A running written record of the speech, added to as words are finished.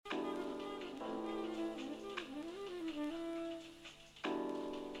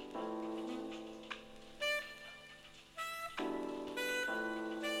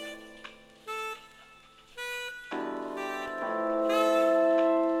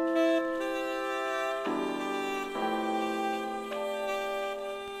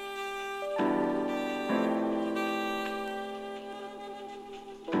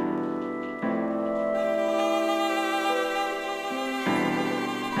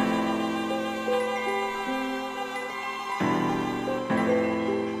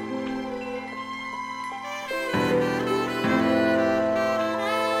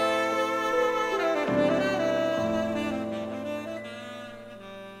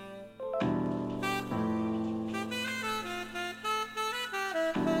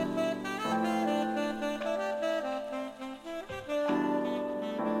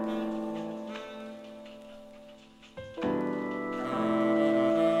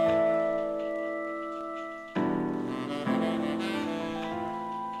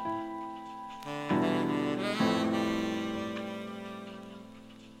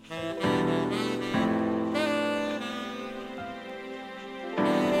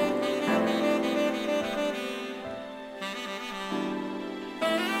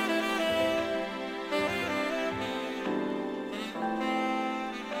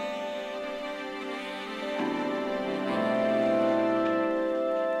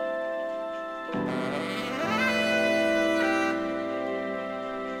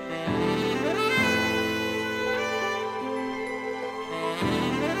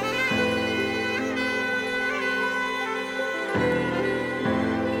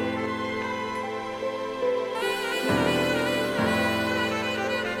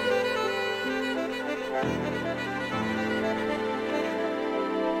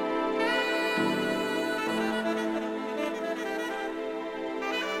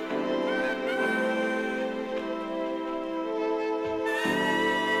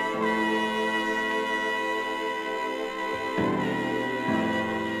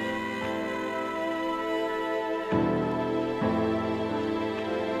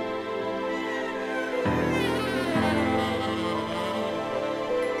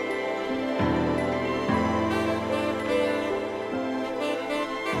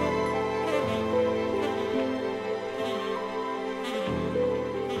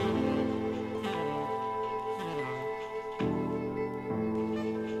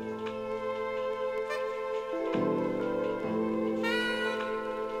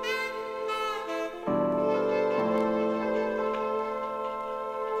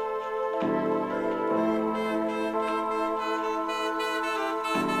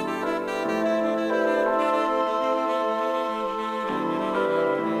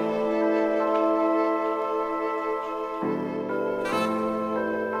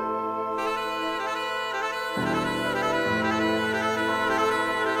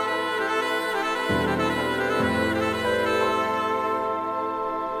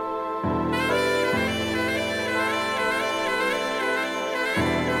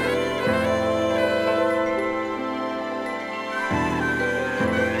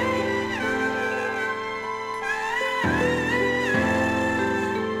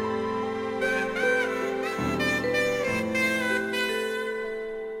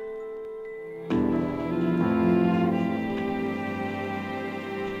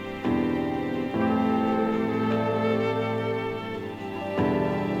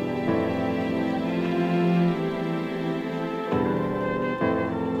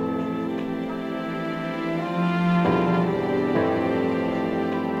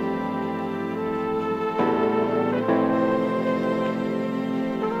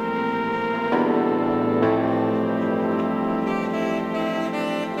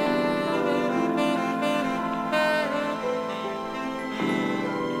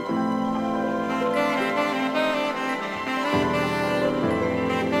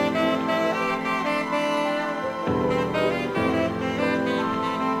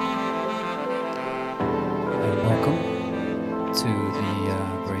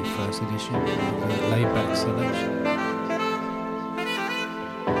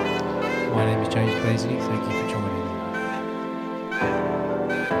Daisy. Thank you for joining.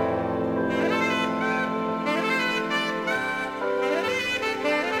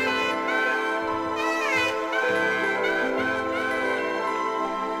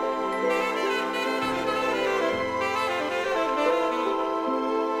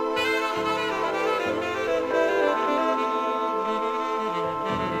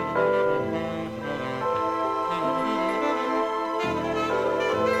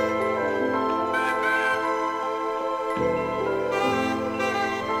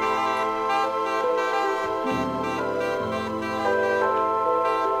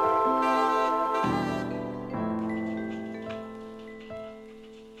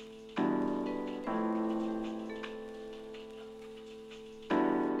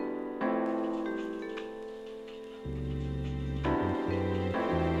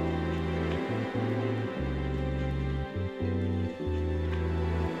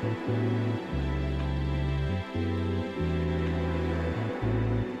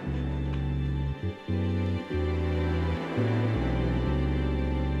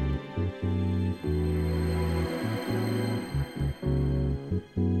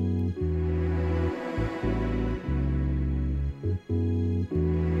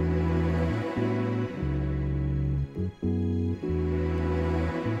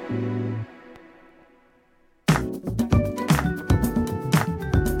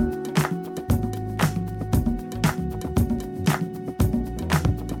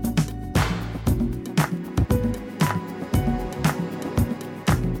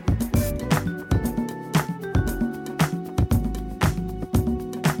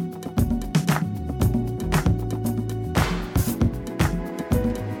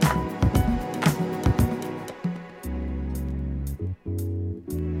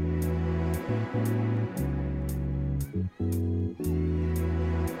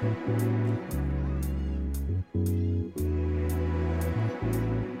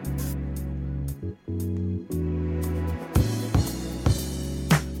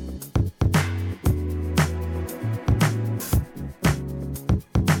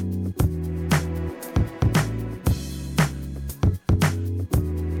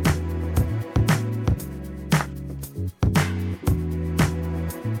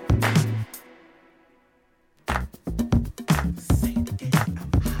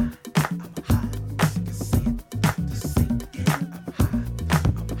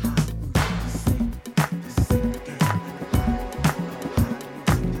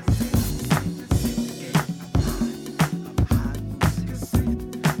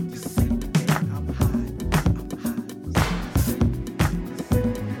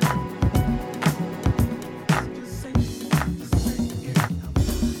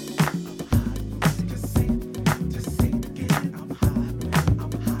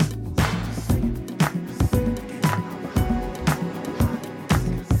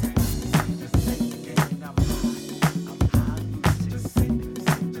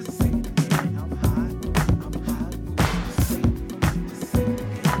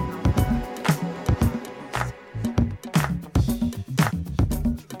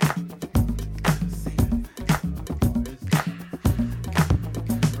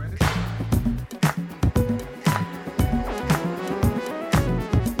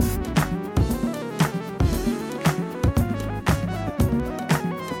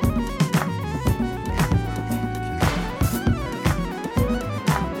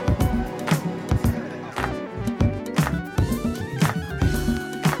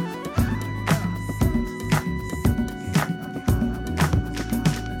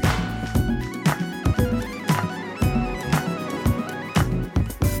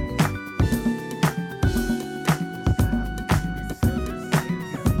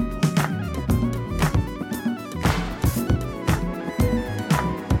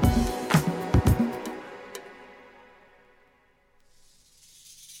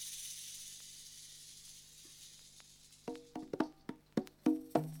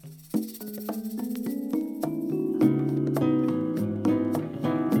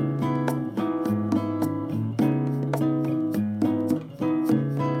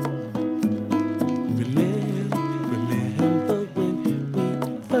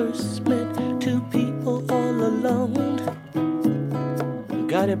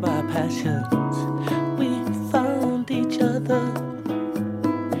 Guided by passions, we found each other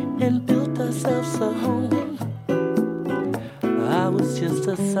and built ourselves a home. I was just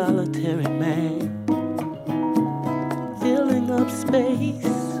a solitary man, filling up space.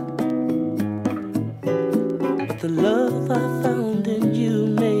 But the love I found in you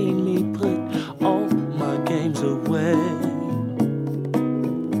made me put all my games away.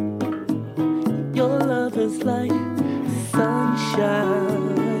 Your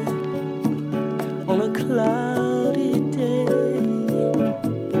a cloudy day.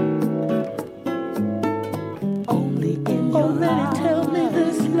 Only in your eyes. Tell me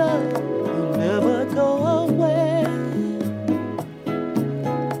this love will never go away.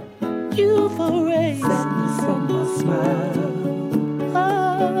 You've erased sadness from my smile.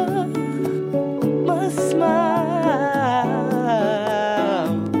 Ah, my smile.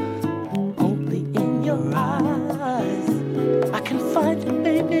 Only in your eyes I can find it,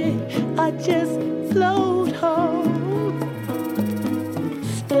 baby. I just float home,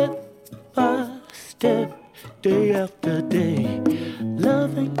 step by step, day after day,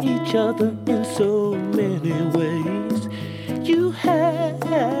 loving each other in so many ways. You have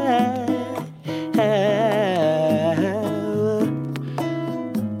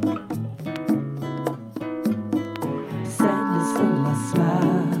sadness from my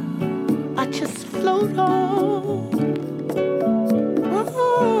smile. I just float on.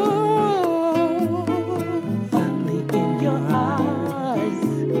 Only in your eyes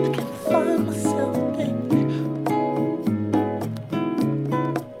I can find myself, baby.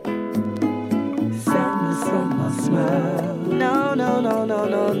 Sadness from my smile. No, no, no, no,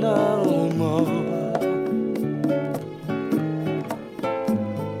 no, no more.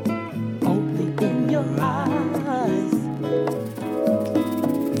 Only in your eyes.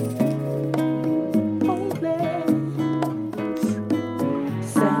 Only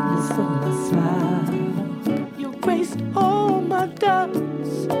sadness from my smile. You erased all my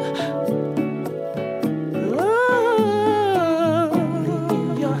doubts. Only in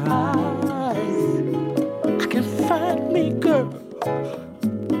your eyes I can find me, girl.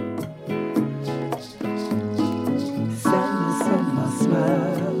 Sadness from my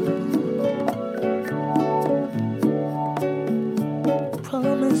smile.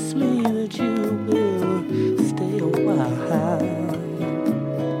 Promise me that you will stay a while.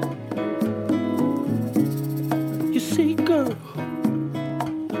 You see, girl,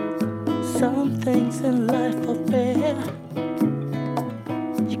 some things in life are fair.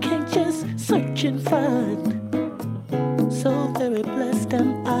 You can't just search and find. So very blessed am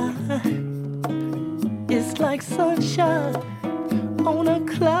I. It's like sunshine on a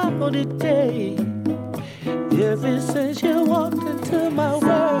cloudy day. Ever since you walked into my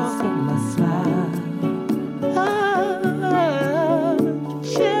world, my smile, I've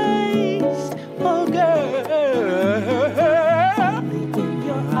changed, oh girl. Only in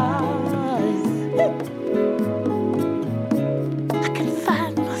your eyes I can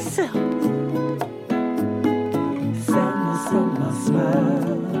find myself. Sadness on my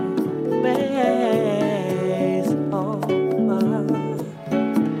smile, based on my.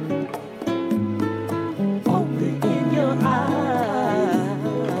 Only in your eyes,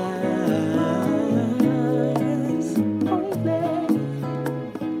 only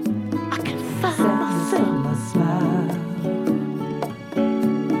I can find myself. My smile.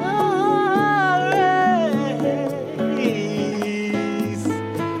 Always.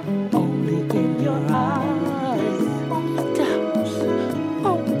 Only in your eyes, on the doubts,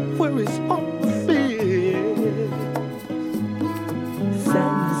 on worries, on fear.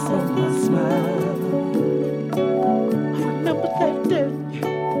 Sadness on my smile. Remember that day.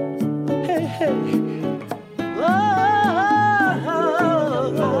 Hey, hey. Oh,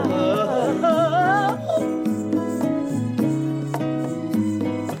 oh, oh, oh.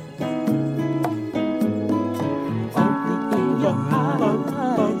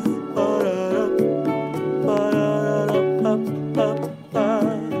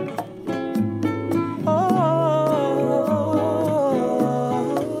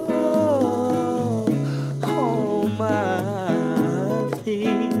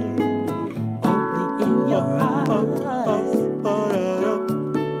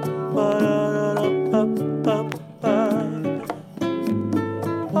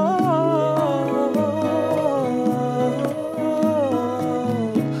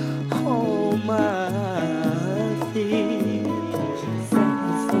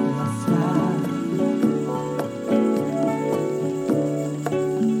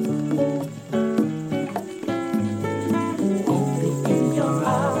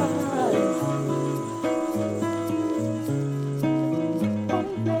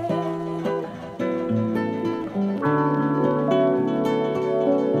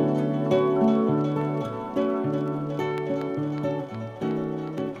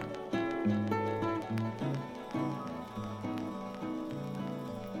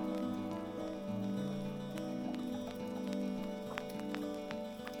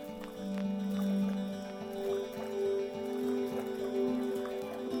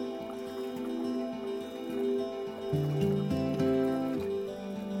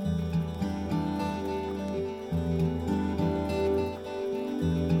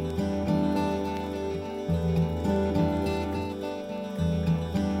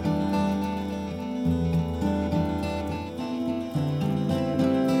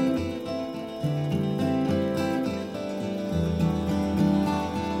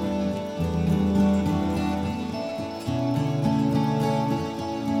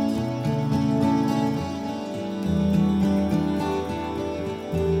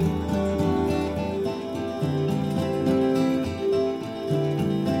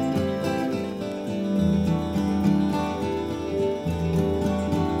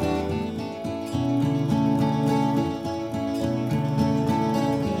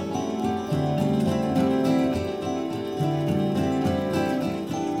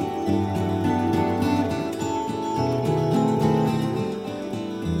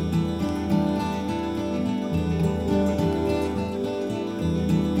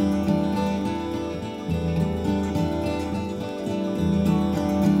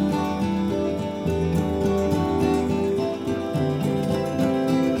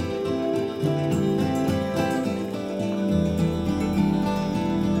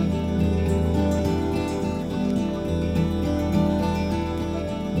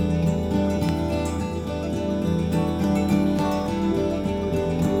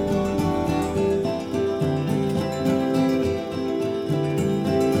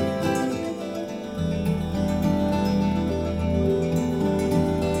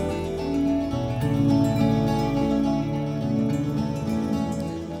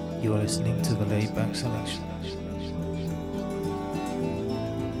 selection.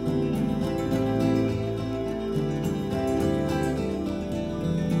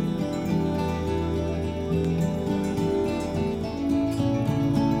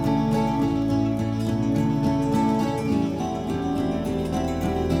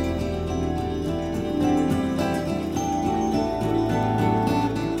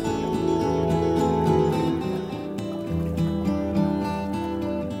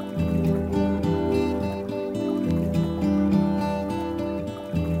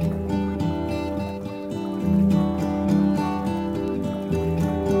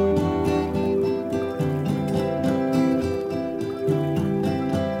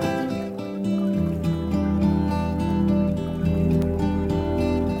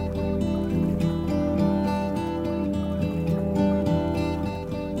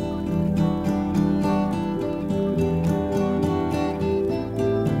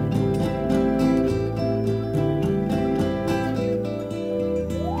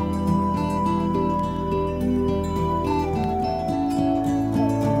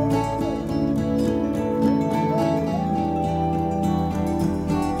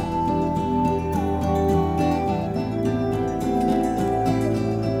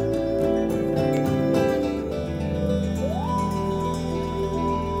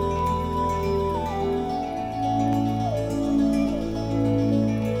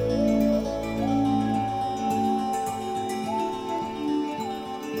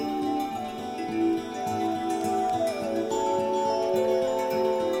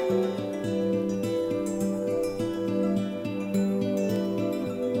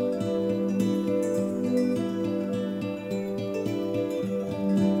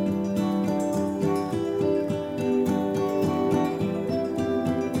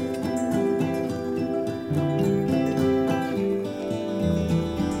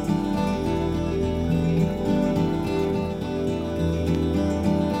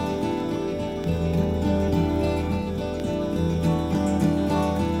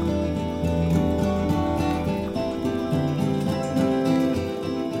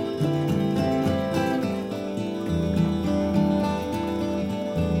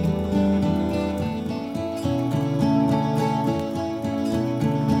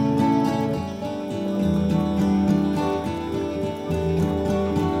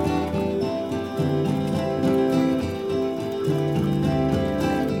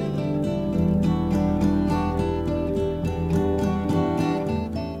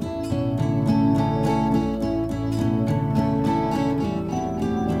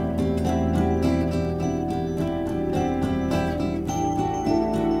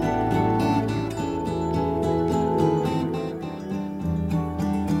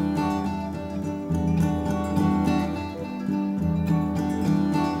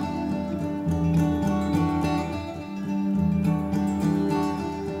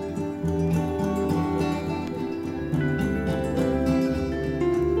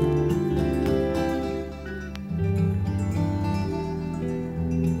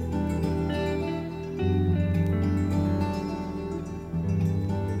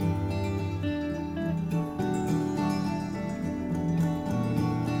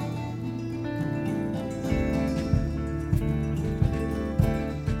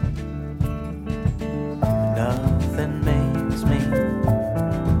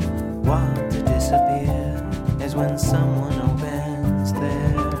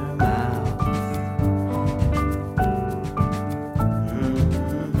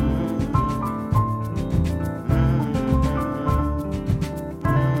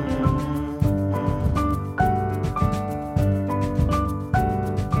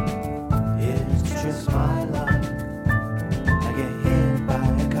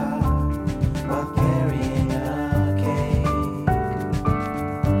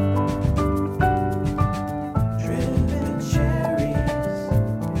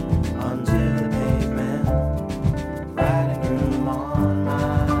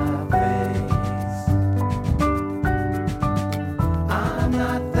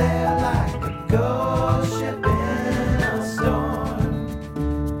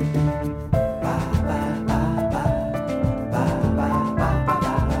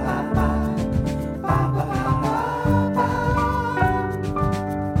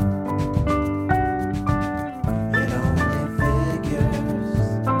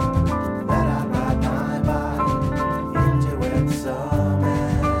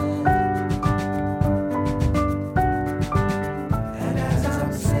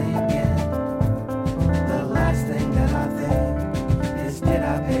 I'm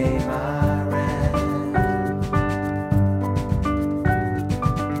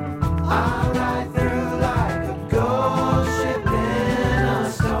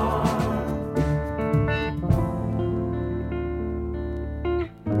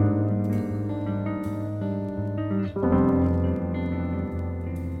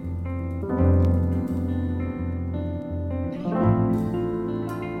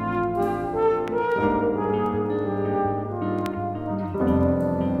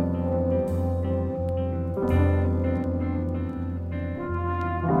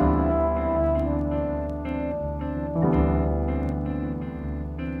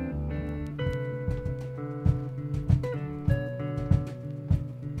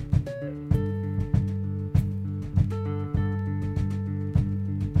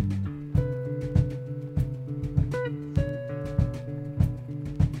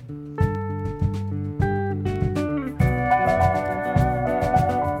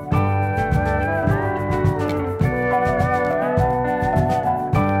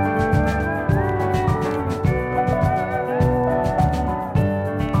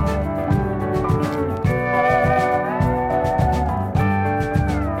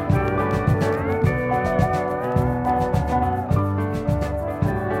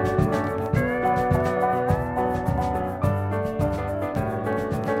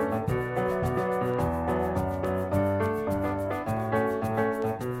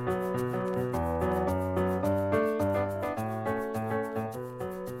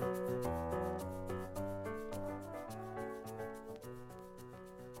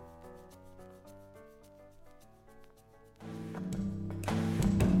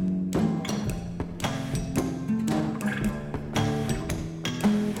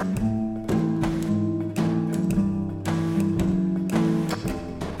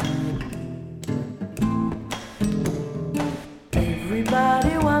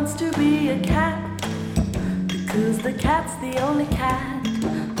wants to be a cat, because the cat's the only cat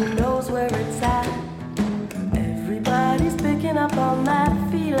who knows where it's at. Everybody's picking up on that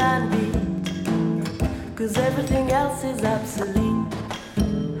feline beat, cause everything else is obsolete.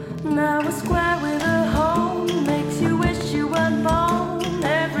 Now a square with a hole makes you wish you weren't born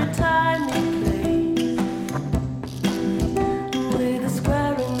every time he plays. With a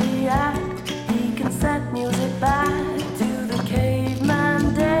square in the act, he can set music back to the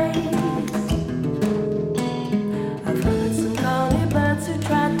caveman days. I've heard some corny birds who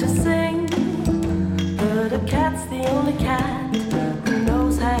tried to sing, but a cat's the only cat who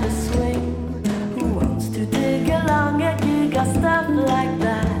knows how to swing, who wants to dig along a gig or stuff like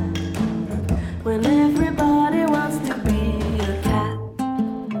that, when everybody wants to be a cat.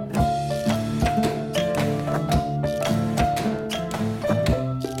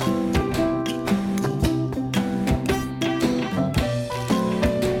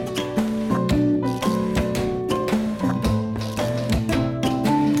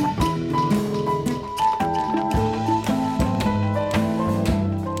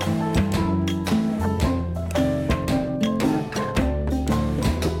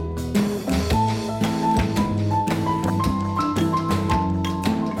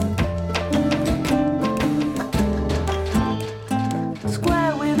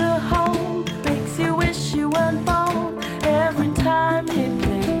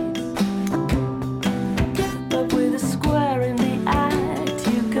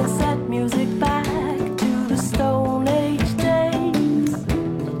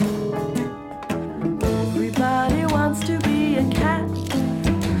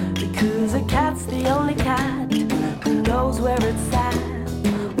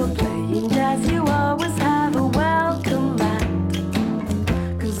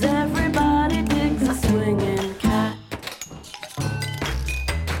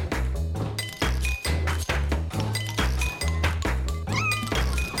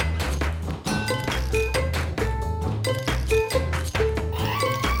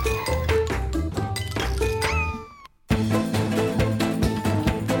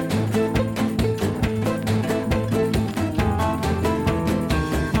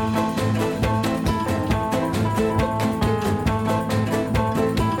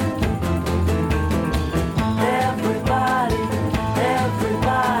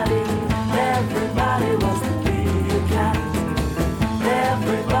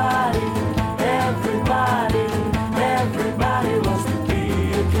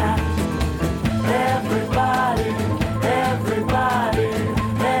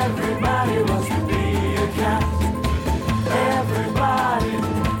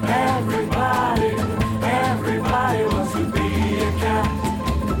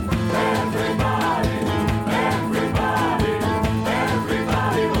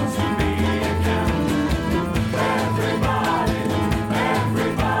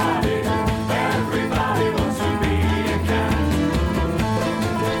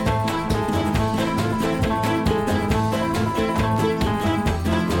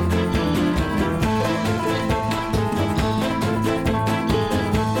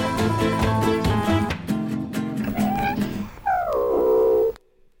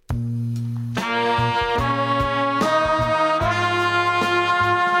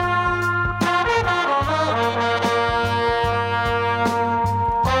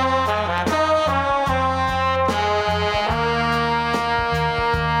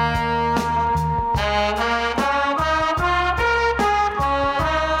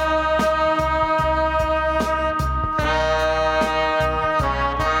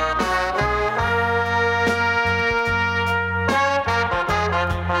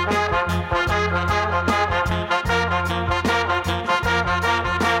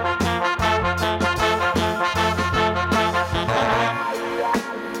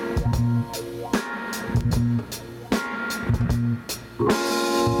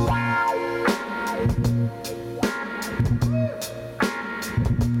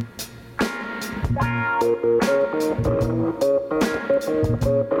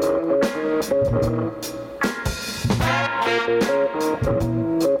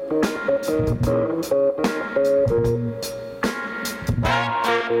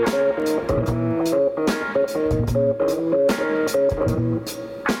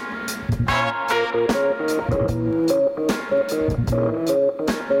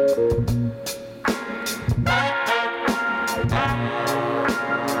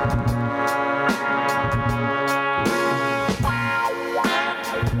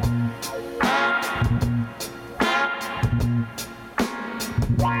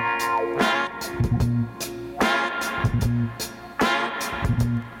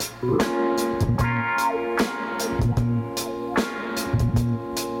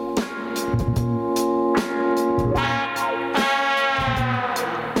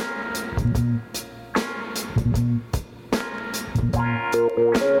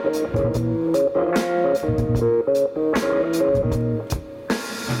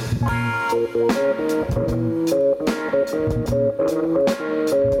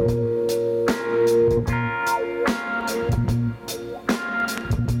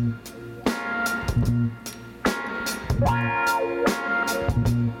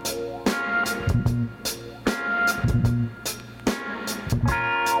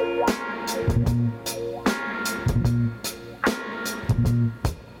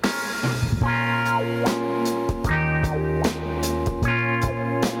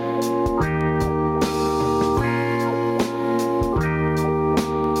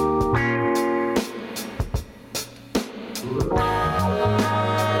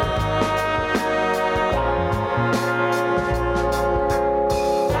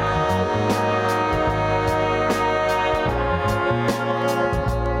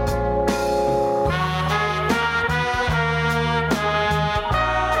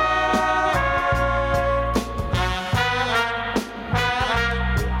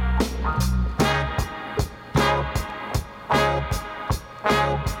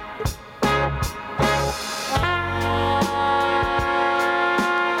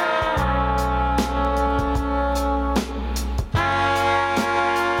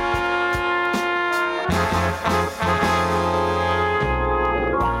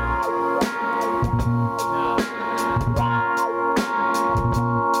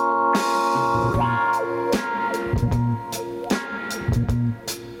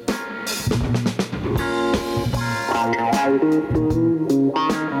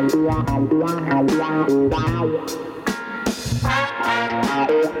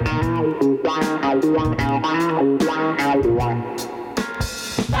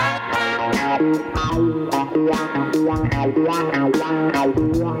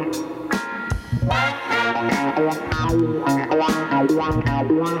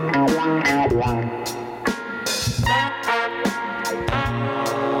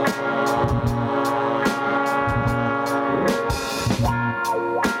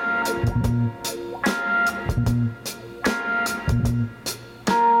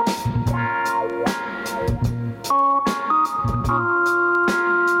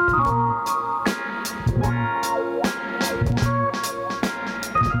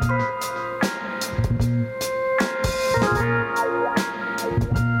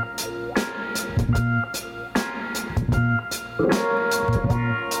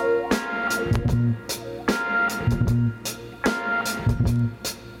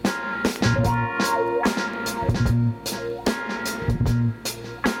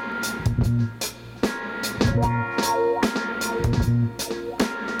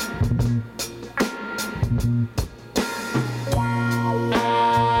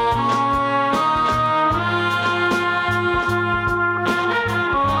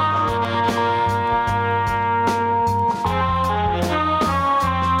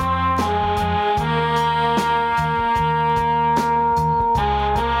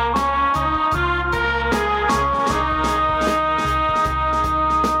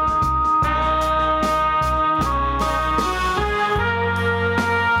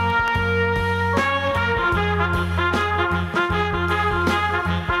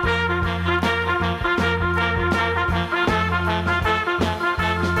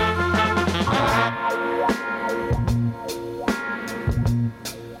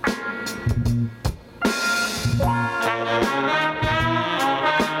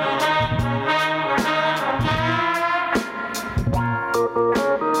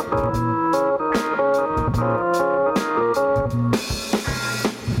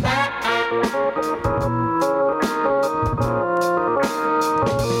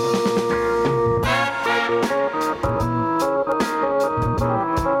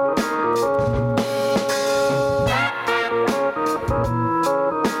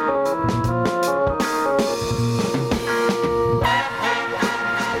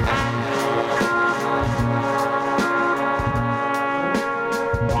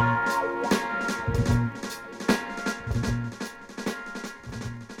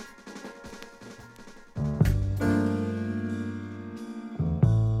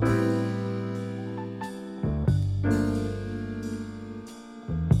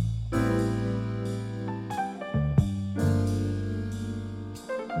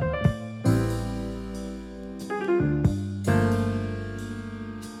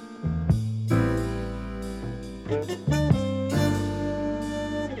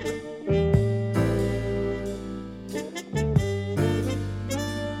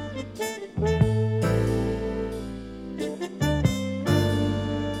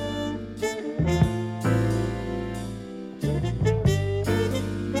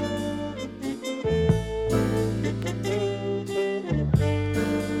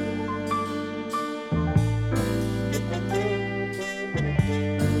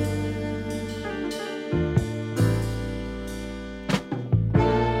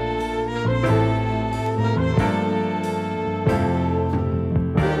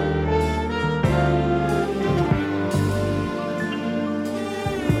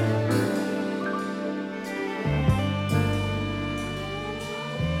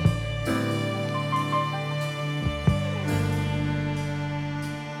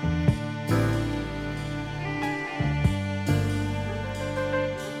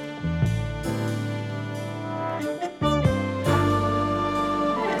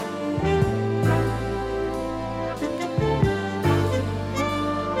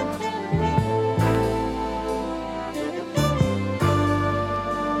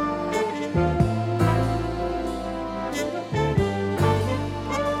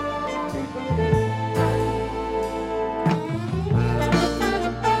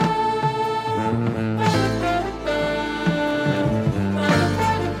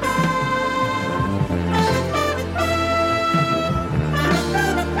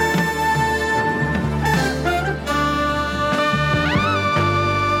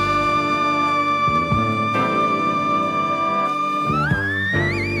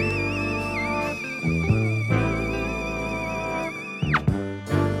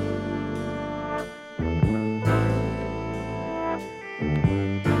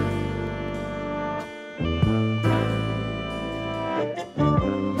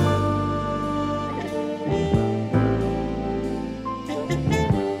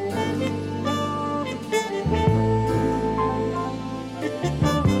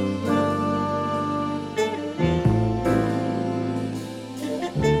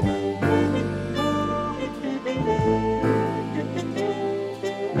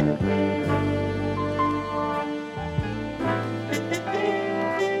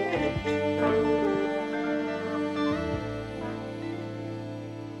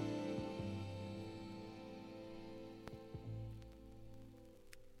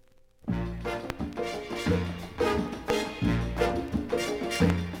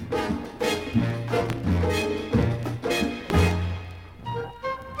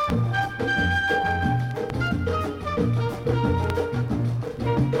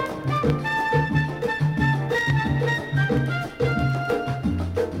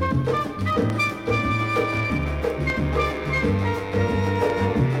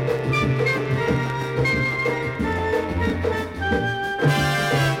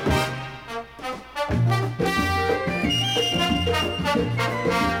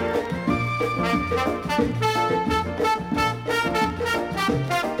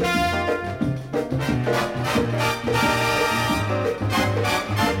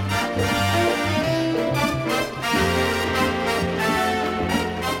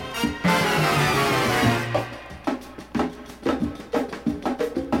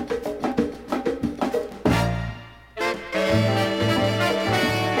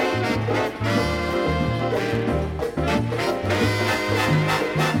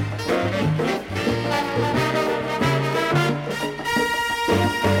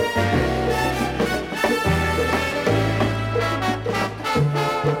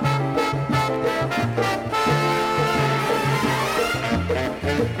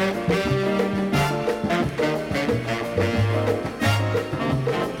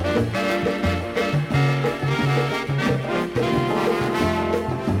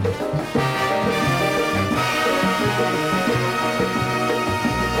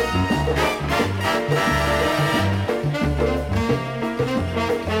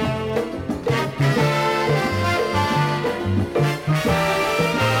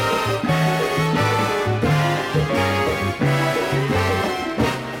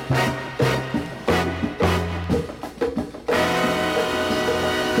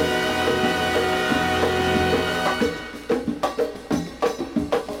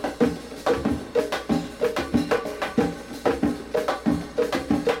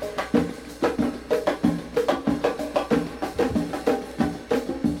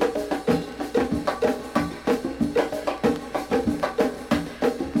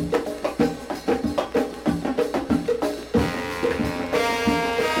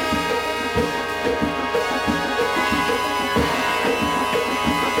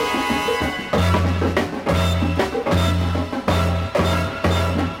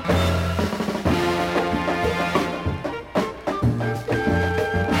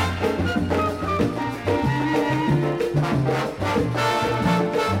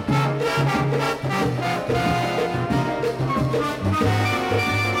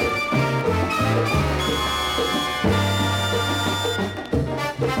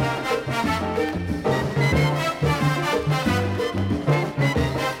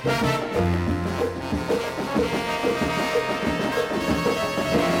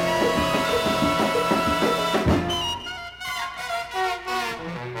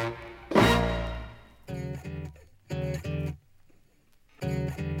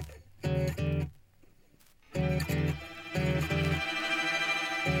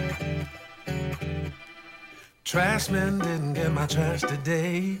 Trashman didn't get my trash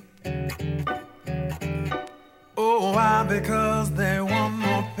today. Oh, why? Because they want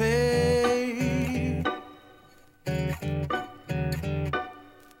more pay.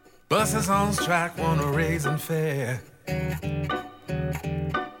 Buses on strike want a raise in fare,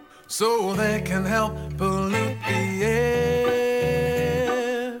 so they can help pollute the air.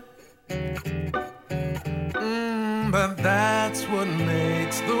 But that's what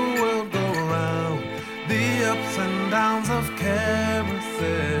makes the world go round, the ups and downs of carousels,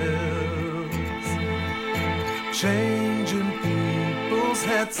 changing people's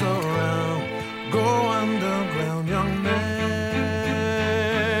heads around. Go underground, young man.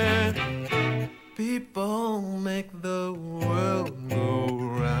 People make the world go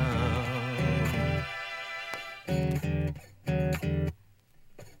round.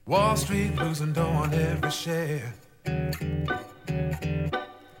 Wall Street losing dough on every share.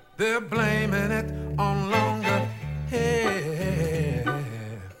 They're blaming it on longer hair.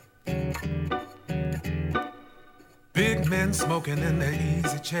 Big men smoking in their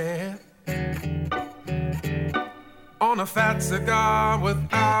easy chair, on a fat cigar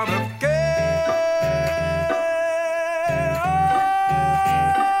without a care.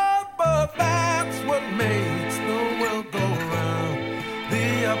 But that's what makes the world go round,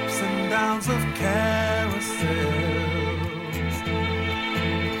 the ups and downs of carousels,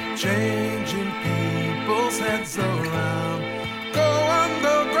 changing people's heads around. Go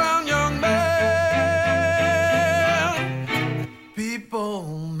underground, young man.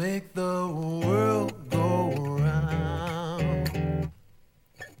 People make the world go round.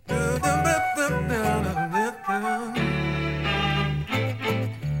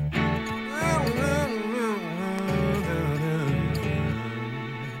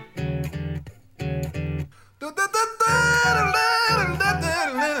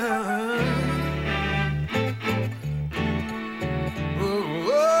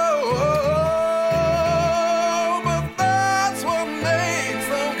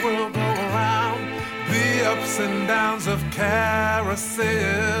 And downs of carousels,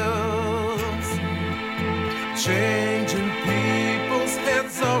 changing people's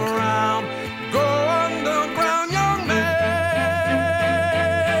heads around. Go underground, young man.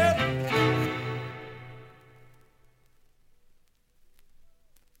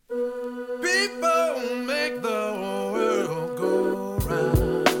 People make the world go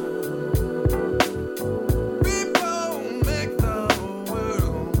round. People make the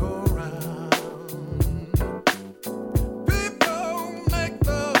world go round.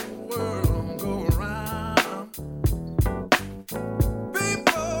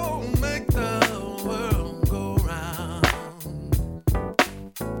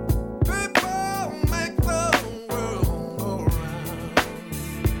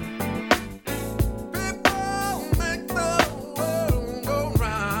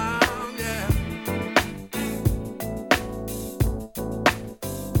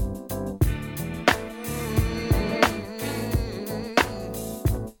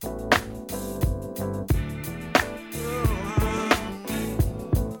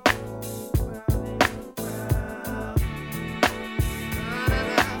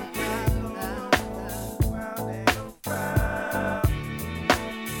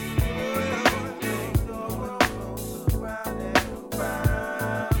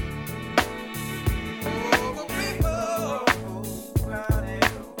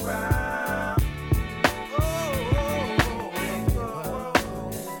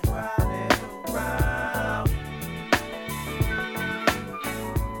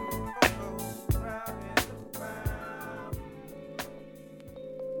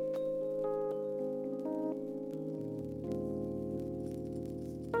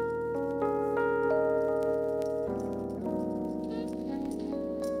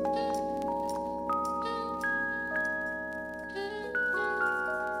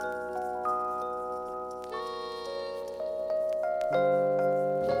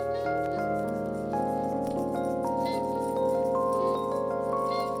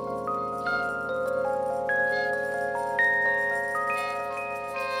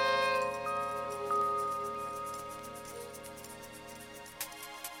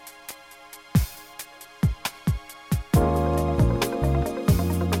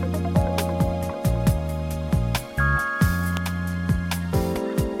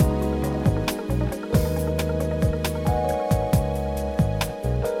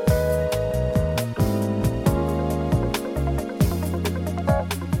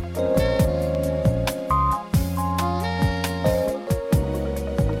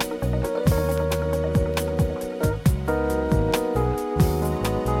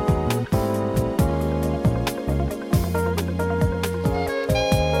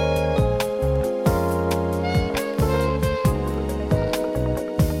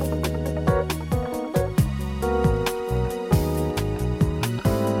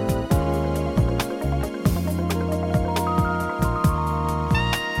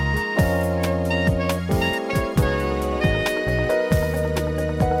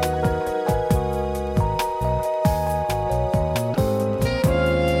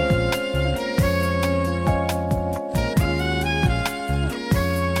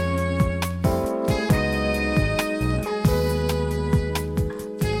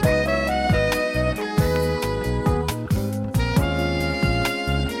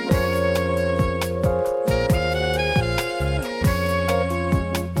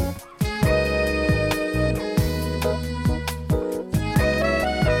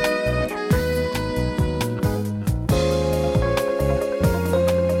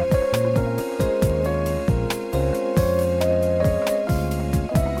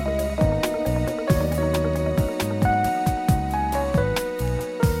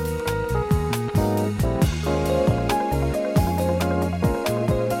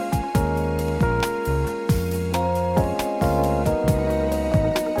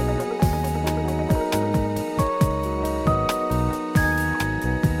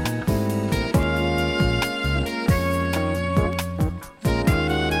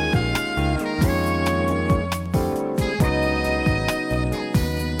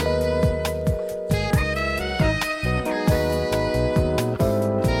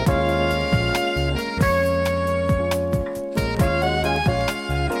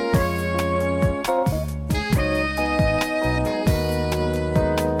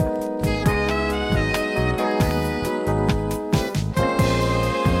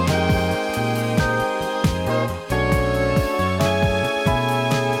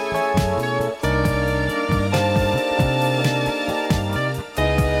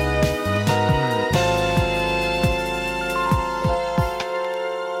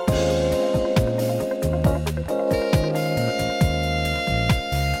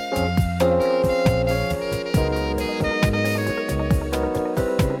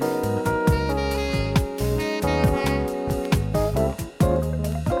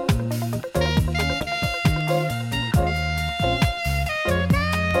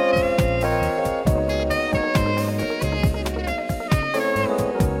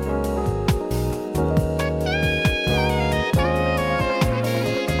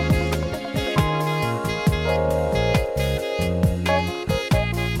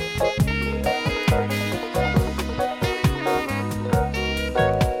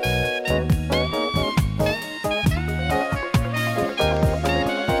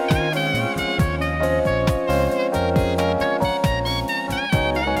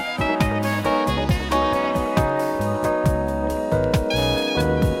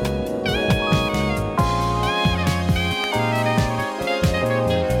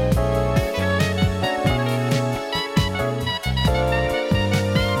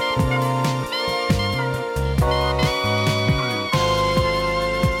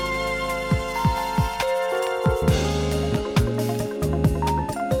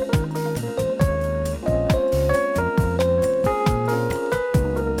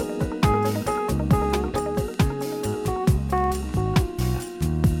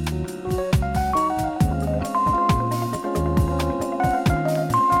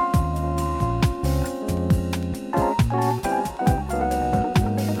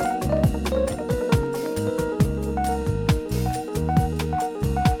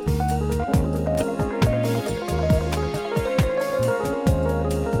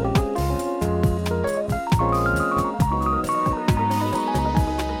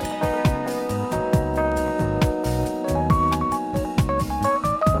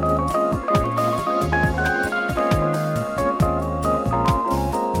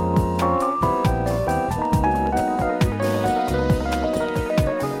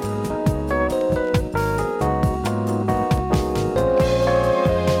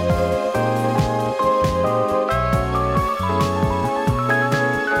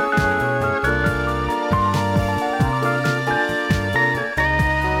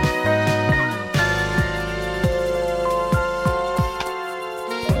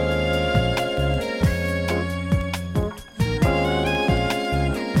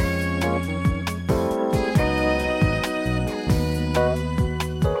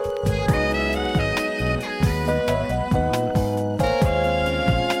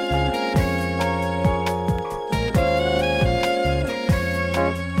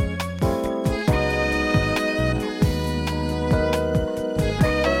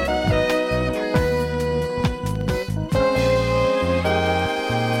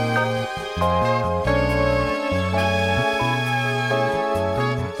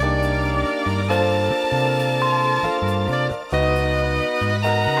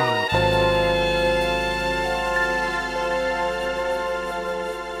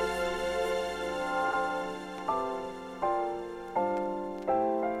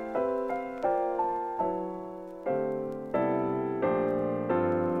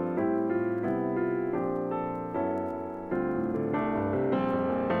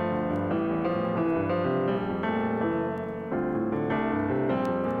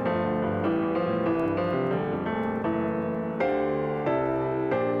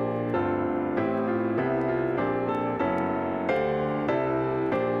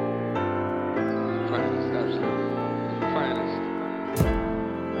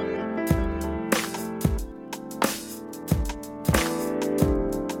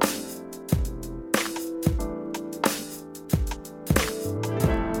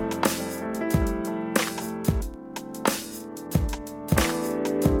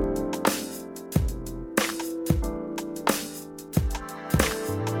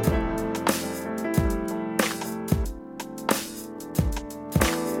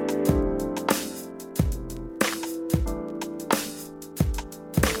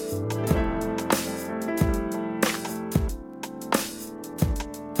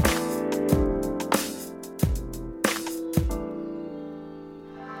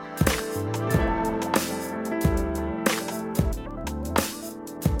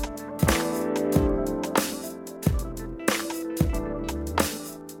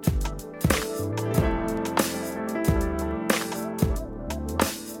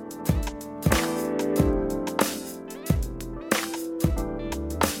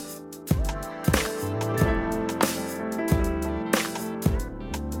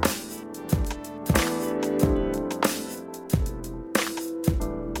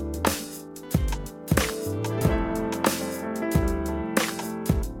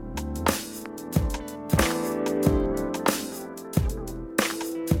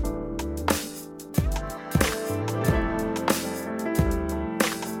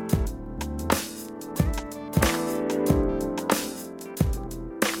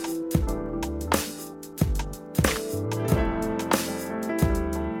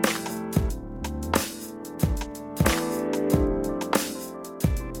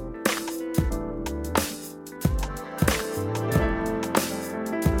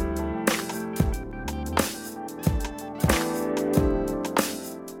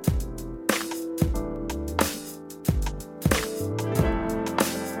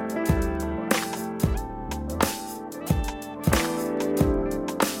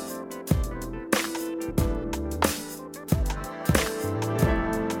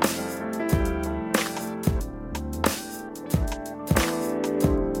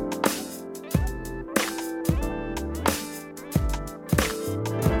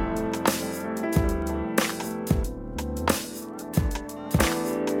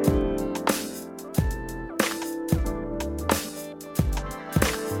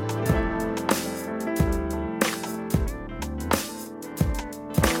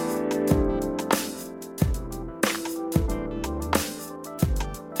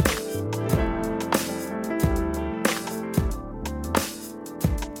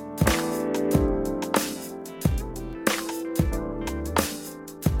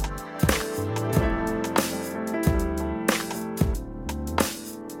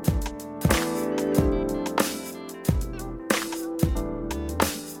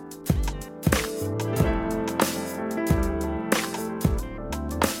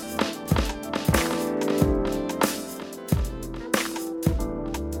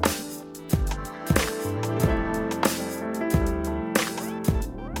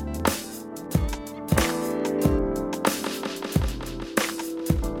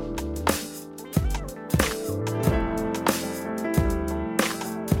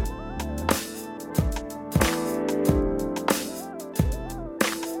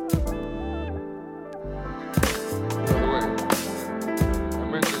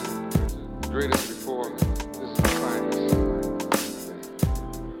 greatest before me. This is the finest.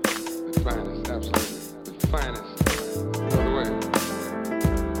 The finest, absolutely. The finest. By the way,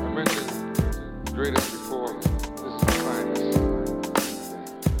 I mentioned greatest before me. This is the finest.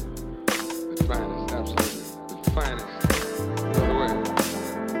 The finest, absolutely. The finest. By the way,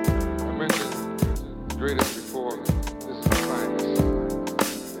 I mentioned greatest before me. This is the finest.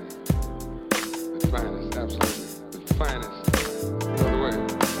 The finest, absolutely. The finest. By the way,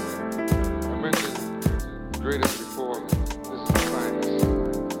 I mentioned greatest before me. This is the finest.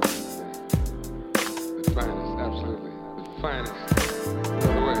 The finest, absolutely. The finest. By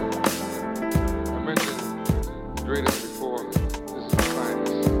the way, I mentioned greatest before me. This is the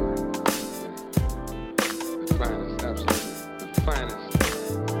finest. The finest, absolutely. The finest.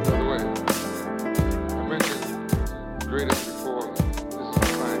 By the way, I mentioned greatest before me. This is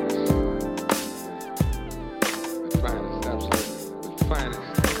the finest. The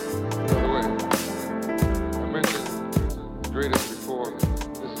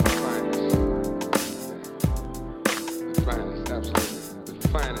finest, absolutely. The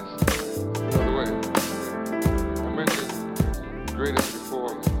finest. By the way, I mentioned greatest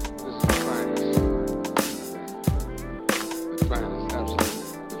before me. This is the finest.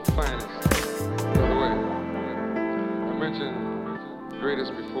 The finest, absolutely. The finest. By the way, I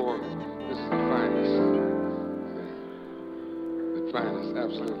mentioned greatest before me. This is the finest. The finest,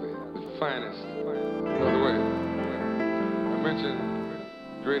 absolutely. The finest. By the way,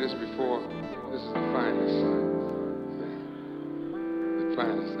 I mentioned greatest before me. This is the finest. The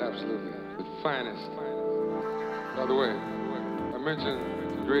finest, absolutely. The finest. By the way, I mentioned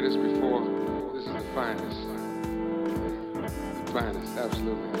greatest before. This is the finest. The finest,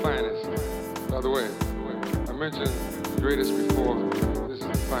 absolutely. The finest. By the way, I mentioned greatest before. This is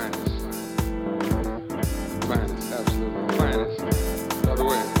the finest. The finest, absolutely. Finest. By the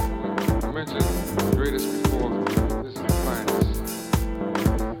way, I mentioned greatest before. This is the finest.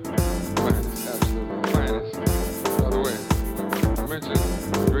 Finest, absolutely. Finest. By the way, I mentioned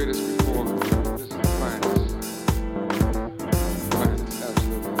greatest before. This is the finest. Finest, absolutely. Finest. By the way, I mentioned greatest before. This is the finest. Finest,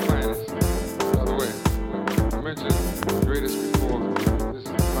 absolutely. Finest. By the way, I mentioned greatest before. This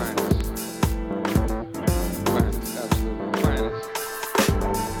is the finest. Finest, absolutely. Finest.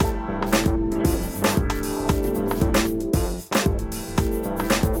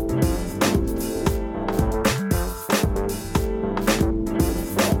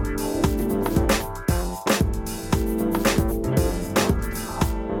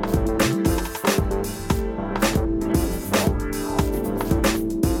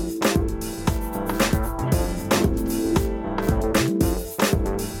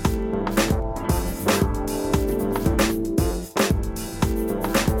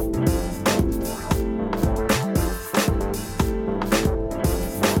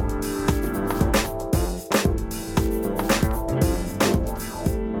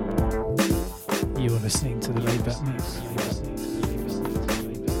 You are listening to the Laid Back Mix.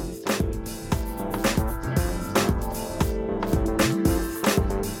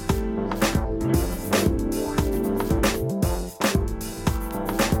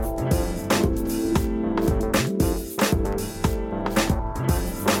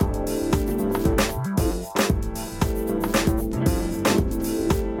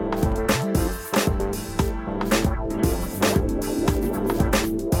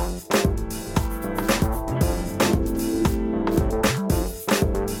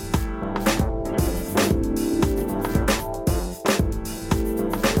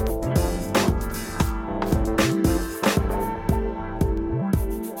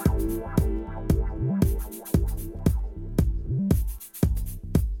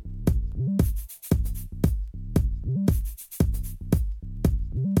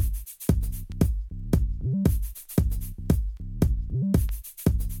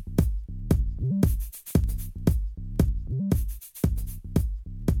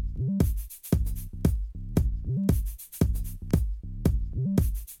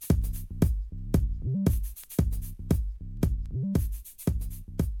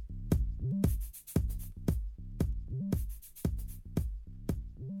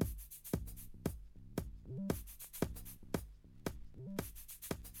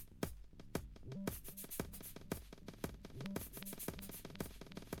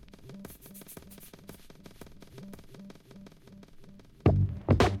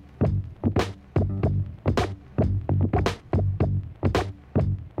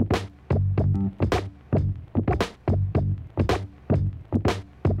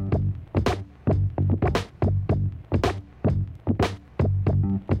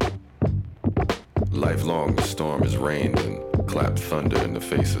 Lifelong the storm has rained and clap thunder in the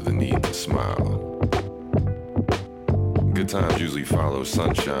face of the need to smile. Good times usually follow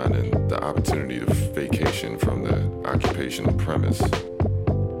sunshine and the opportunity to vacation from the occupational premise.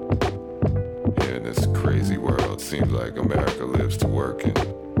 Here in this crazy world, seems like America lives to work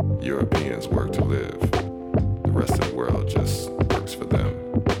and Europeans work to live. The rest of the world just works for them.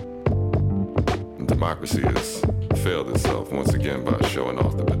 And democracy has failed itself once again by showing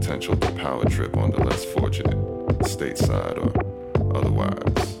off the potential to power trip on the less fortunate, stateside or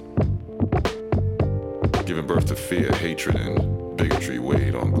otherwise. Giving birth to fear, hatred, and bigotry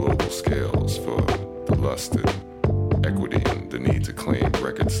weighed on global scales for the lust and equity and the need to claim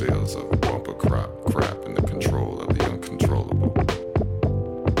record sales of bumper crap and the control of the uncontrollable.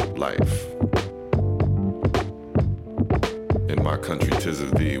 Life. In my country, 'tis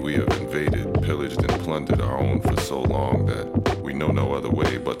of thee, we have invaded, pillaged, and plundered our own for so long that we know no other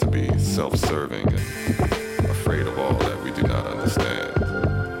way but to be self-serving and afraid of all that we do not understand.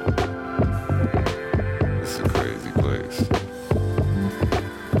 It's a crazy place.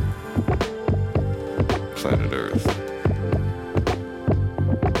 Planet Earth.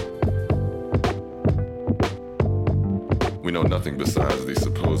 We know nothing besides the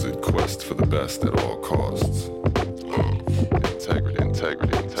supposed quest for the best at all costs. Love,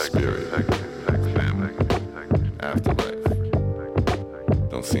 integrity, spirit, family, afterlife.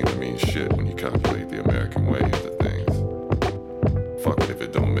 Don't seem to mean shit when you calculate the American way into things. Fuck it if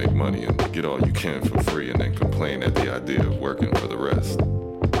it don't make money and get all you can for free and then complain at the idea of working for the rest.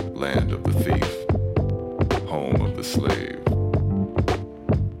 Land of the thief, home of the slave.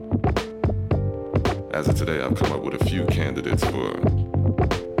 As of today, I've come up with a few candidates for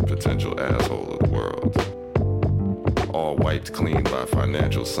potential asshole of the world. All wiped clean by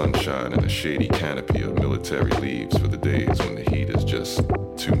financial sunshine and a shady canopy of military leaves for the days when the heat is just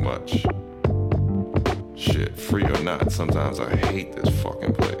too much. Shit, free or not, sometimes I hate this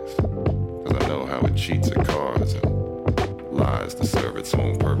fucking place. Cause I know how it cheats at cars and lies to serve its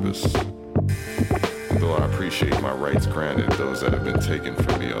own purpose. And though I appreciate my rights granted, those that have been taken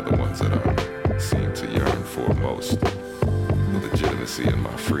from me are the ones that I seem to yearn for most. The legitimacy and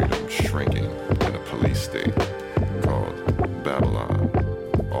my freedom shrinking in a police state called Babylon,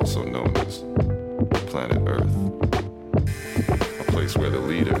 also known as Planet Earth. A place where the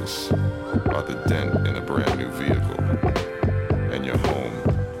leaders are the dent in a brand new vehicle, and your home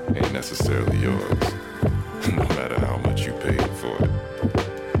ain't necessarily yours, no matter how much you paid for it.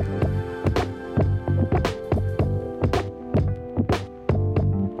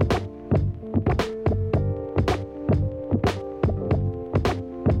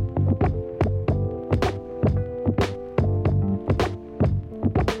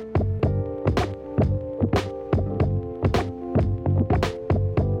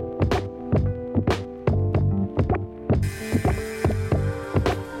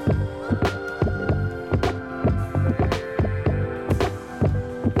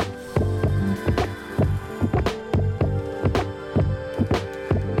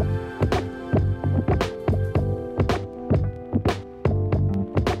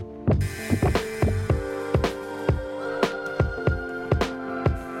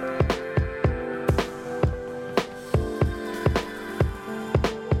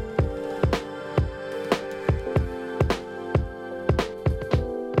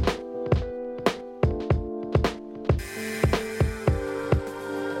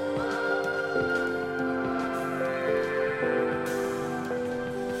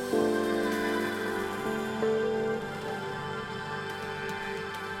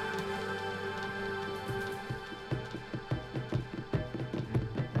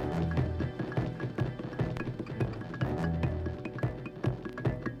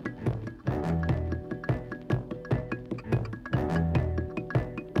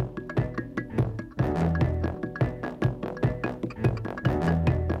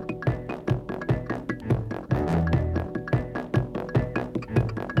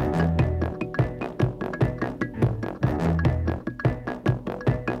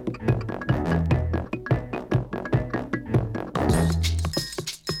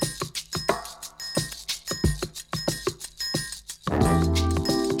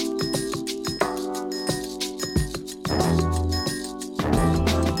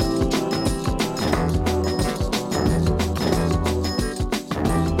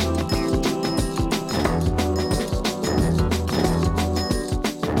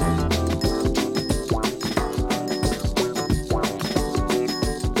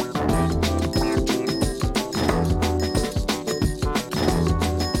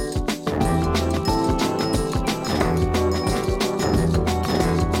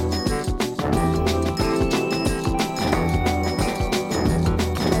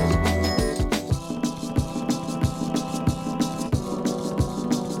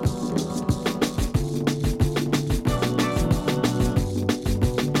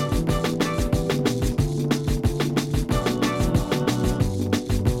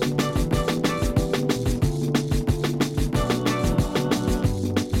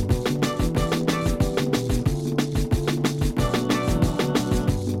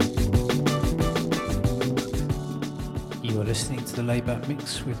 Laidback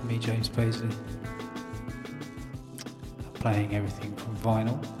Mix with me, James Paisley. Playing everything from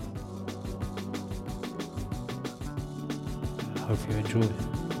vinyl. I hope you enjoy it.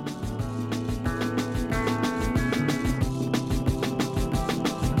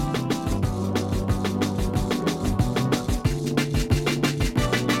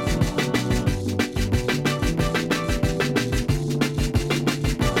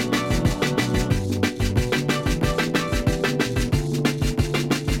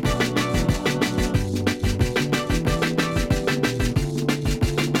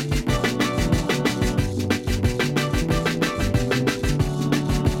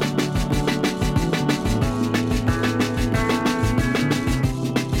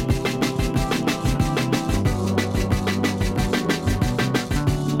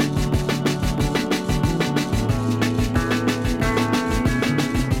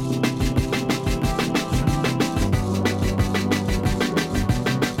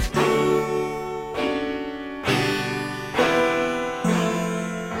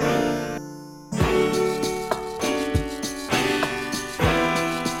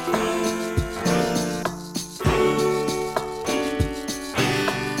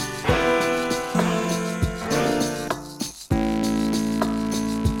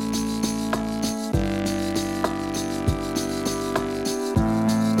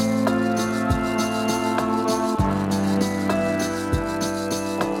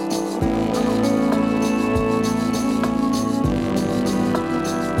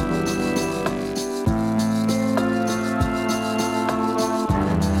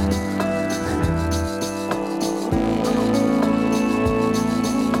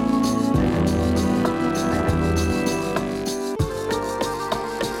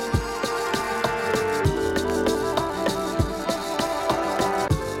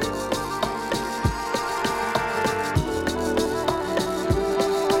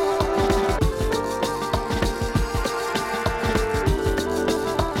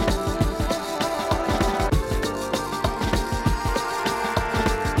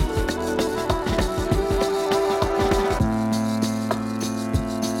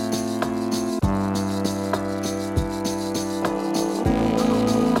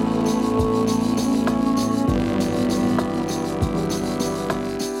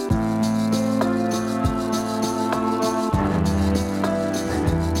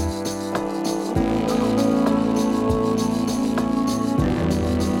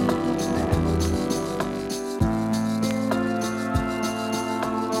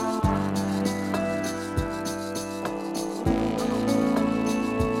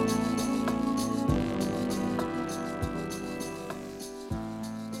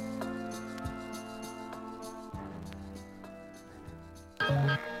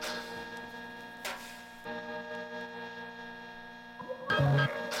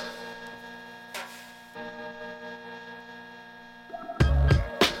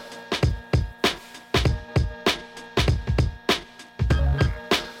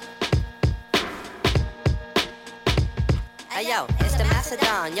 Hey yo, it's the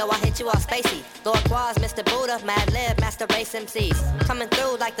Macedon, yo I hit you all spacey. Lord Quaz, Mr. Buddha, Mad Lib, Master Race MCs. Coming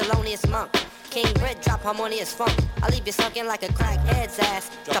through like the loneliest monk. King Brit, drop harmonious funk. I leave you sunken like a crackhead's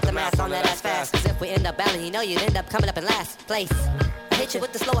ass. Drop the math on that ass fast. Cause if we end up battling, you know you'd end up coming up in last place. I hit you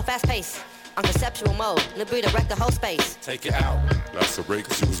with the slower fast pace. On conceptual mode, Lil Breed to wreck the whole space. Take it out. That's a break,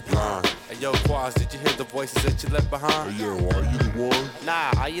 'cause she was blind. Hey yo, Quaz, did you hear the voices that you left behind? Hey yo, are you the one?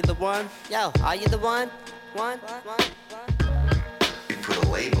 Nah, are you the one? Yo, are you the one? One? We put a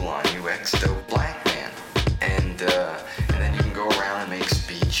label on you, ex-dope black man. And then you can go around and make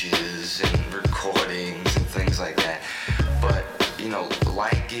speeches and recordings and things like that. But, you know,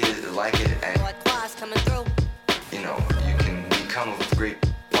 like it, and, Lord Quaz coming through. you know, you can become a great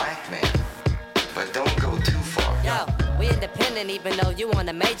black man. But don't go too far. Yo, we independent even though you on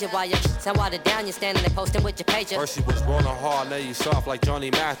the major. While you sound watered down, you're standing there posting with your pager. First you was rolling hard, now you soft like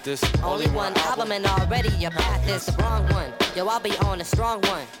Johnny Mathis. Only one album and already your path is the wrong one. Yo, I'll be on a strong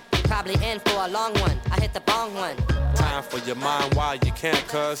one. You probably in for a long one. I hit the bong one. Time for your mind while you can,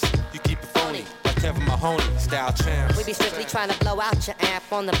 cuz you keep it phony. Like Kevin Mahoney, style champs. We be strictly trying to blow out your amp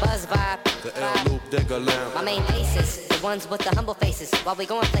on the buzz vibe. The L Loop Digger Lamb. My main aces, the ones with the humble faces. While we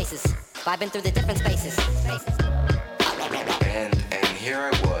going places, vibing through the different spaces. And here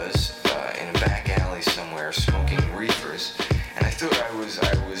I was in a back alley somewhere smoking reefers, and I thought I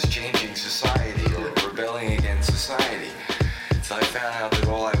was changing society or rebelling against society. So I found out that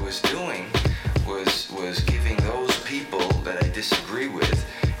all I was doing was giving those people that I disagree with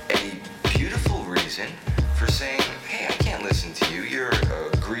a beautiful reason for saying, hey, I can't listen to you. You're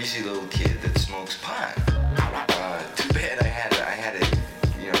a greasy little kid that smokes pot. Too bad. instead I had to,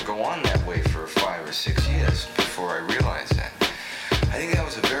 go on that way for 5 or 6 years before I realized that. I think that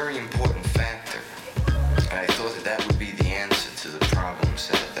was a very important factor. And I thought that would be the answer to the problems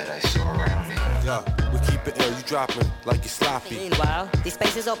that I saw around me. Yeah, we keep it ill, you dropping like you're sloppy. Meanwhile, these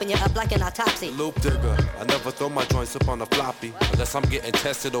spaces open you up like an autopsy. Loop digger, I never throw my joints up on a floppy. Unless I'm getting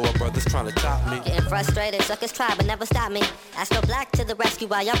tested or a brother's trying to top me. Getting frustrated, suckers try but never stop me. Astro Black to the rescue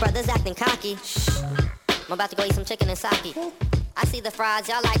while y'all brothers acting cocky. Shh, I'm about to go eat some chicken and sake. I see the frauds,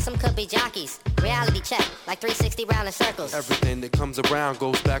 y'all like some could be jockeys. Reality check, like 360 round in circles. Everything that comes around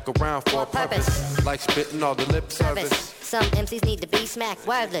goes back around for a purpose. Like spitting all the lip service. Some MCs need to be smacked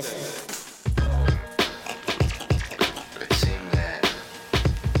wordless. It seemed that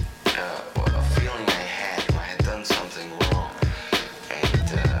a feeling I had done something wrong,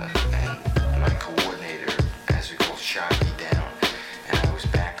 and my coordinator, as we call, shot me down, and I was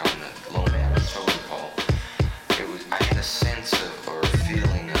back on the low man totem pole. I had a sense of, or a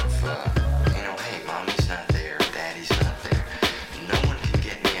feeling of, hey, mommy's not there, daddy's not there. No one can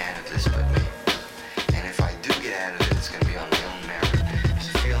get me out of this but me. And if I do get out of it, it's going to be on my own merit. It's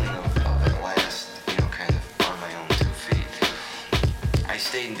a feeling of at last, kind of on my own 2 feet. I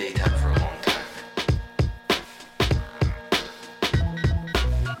stayed in daytime for a long time.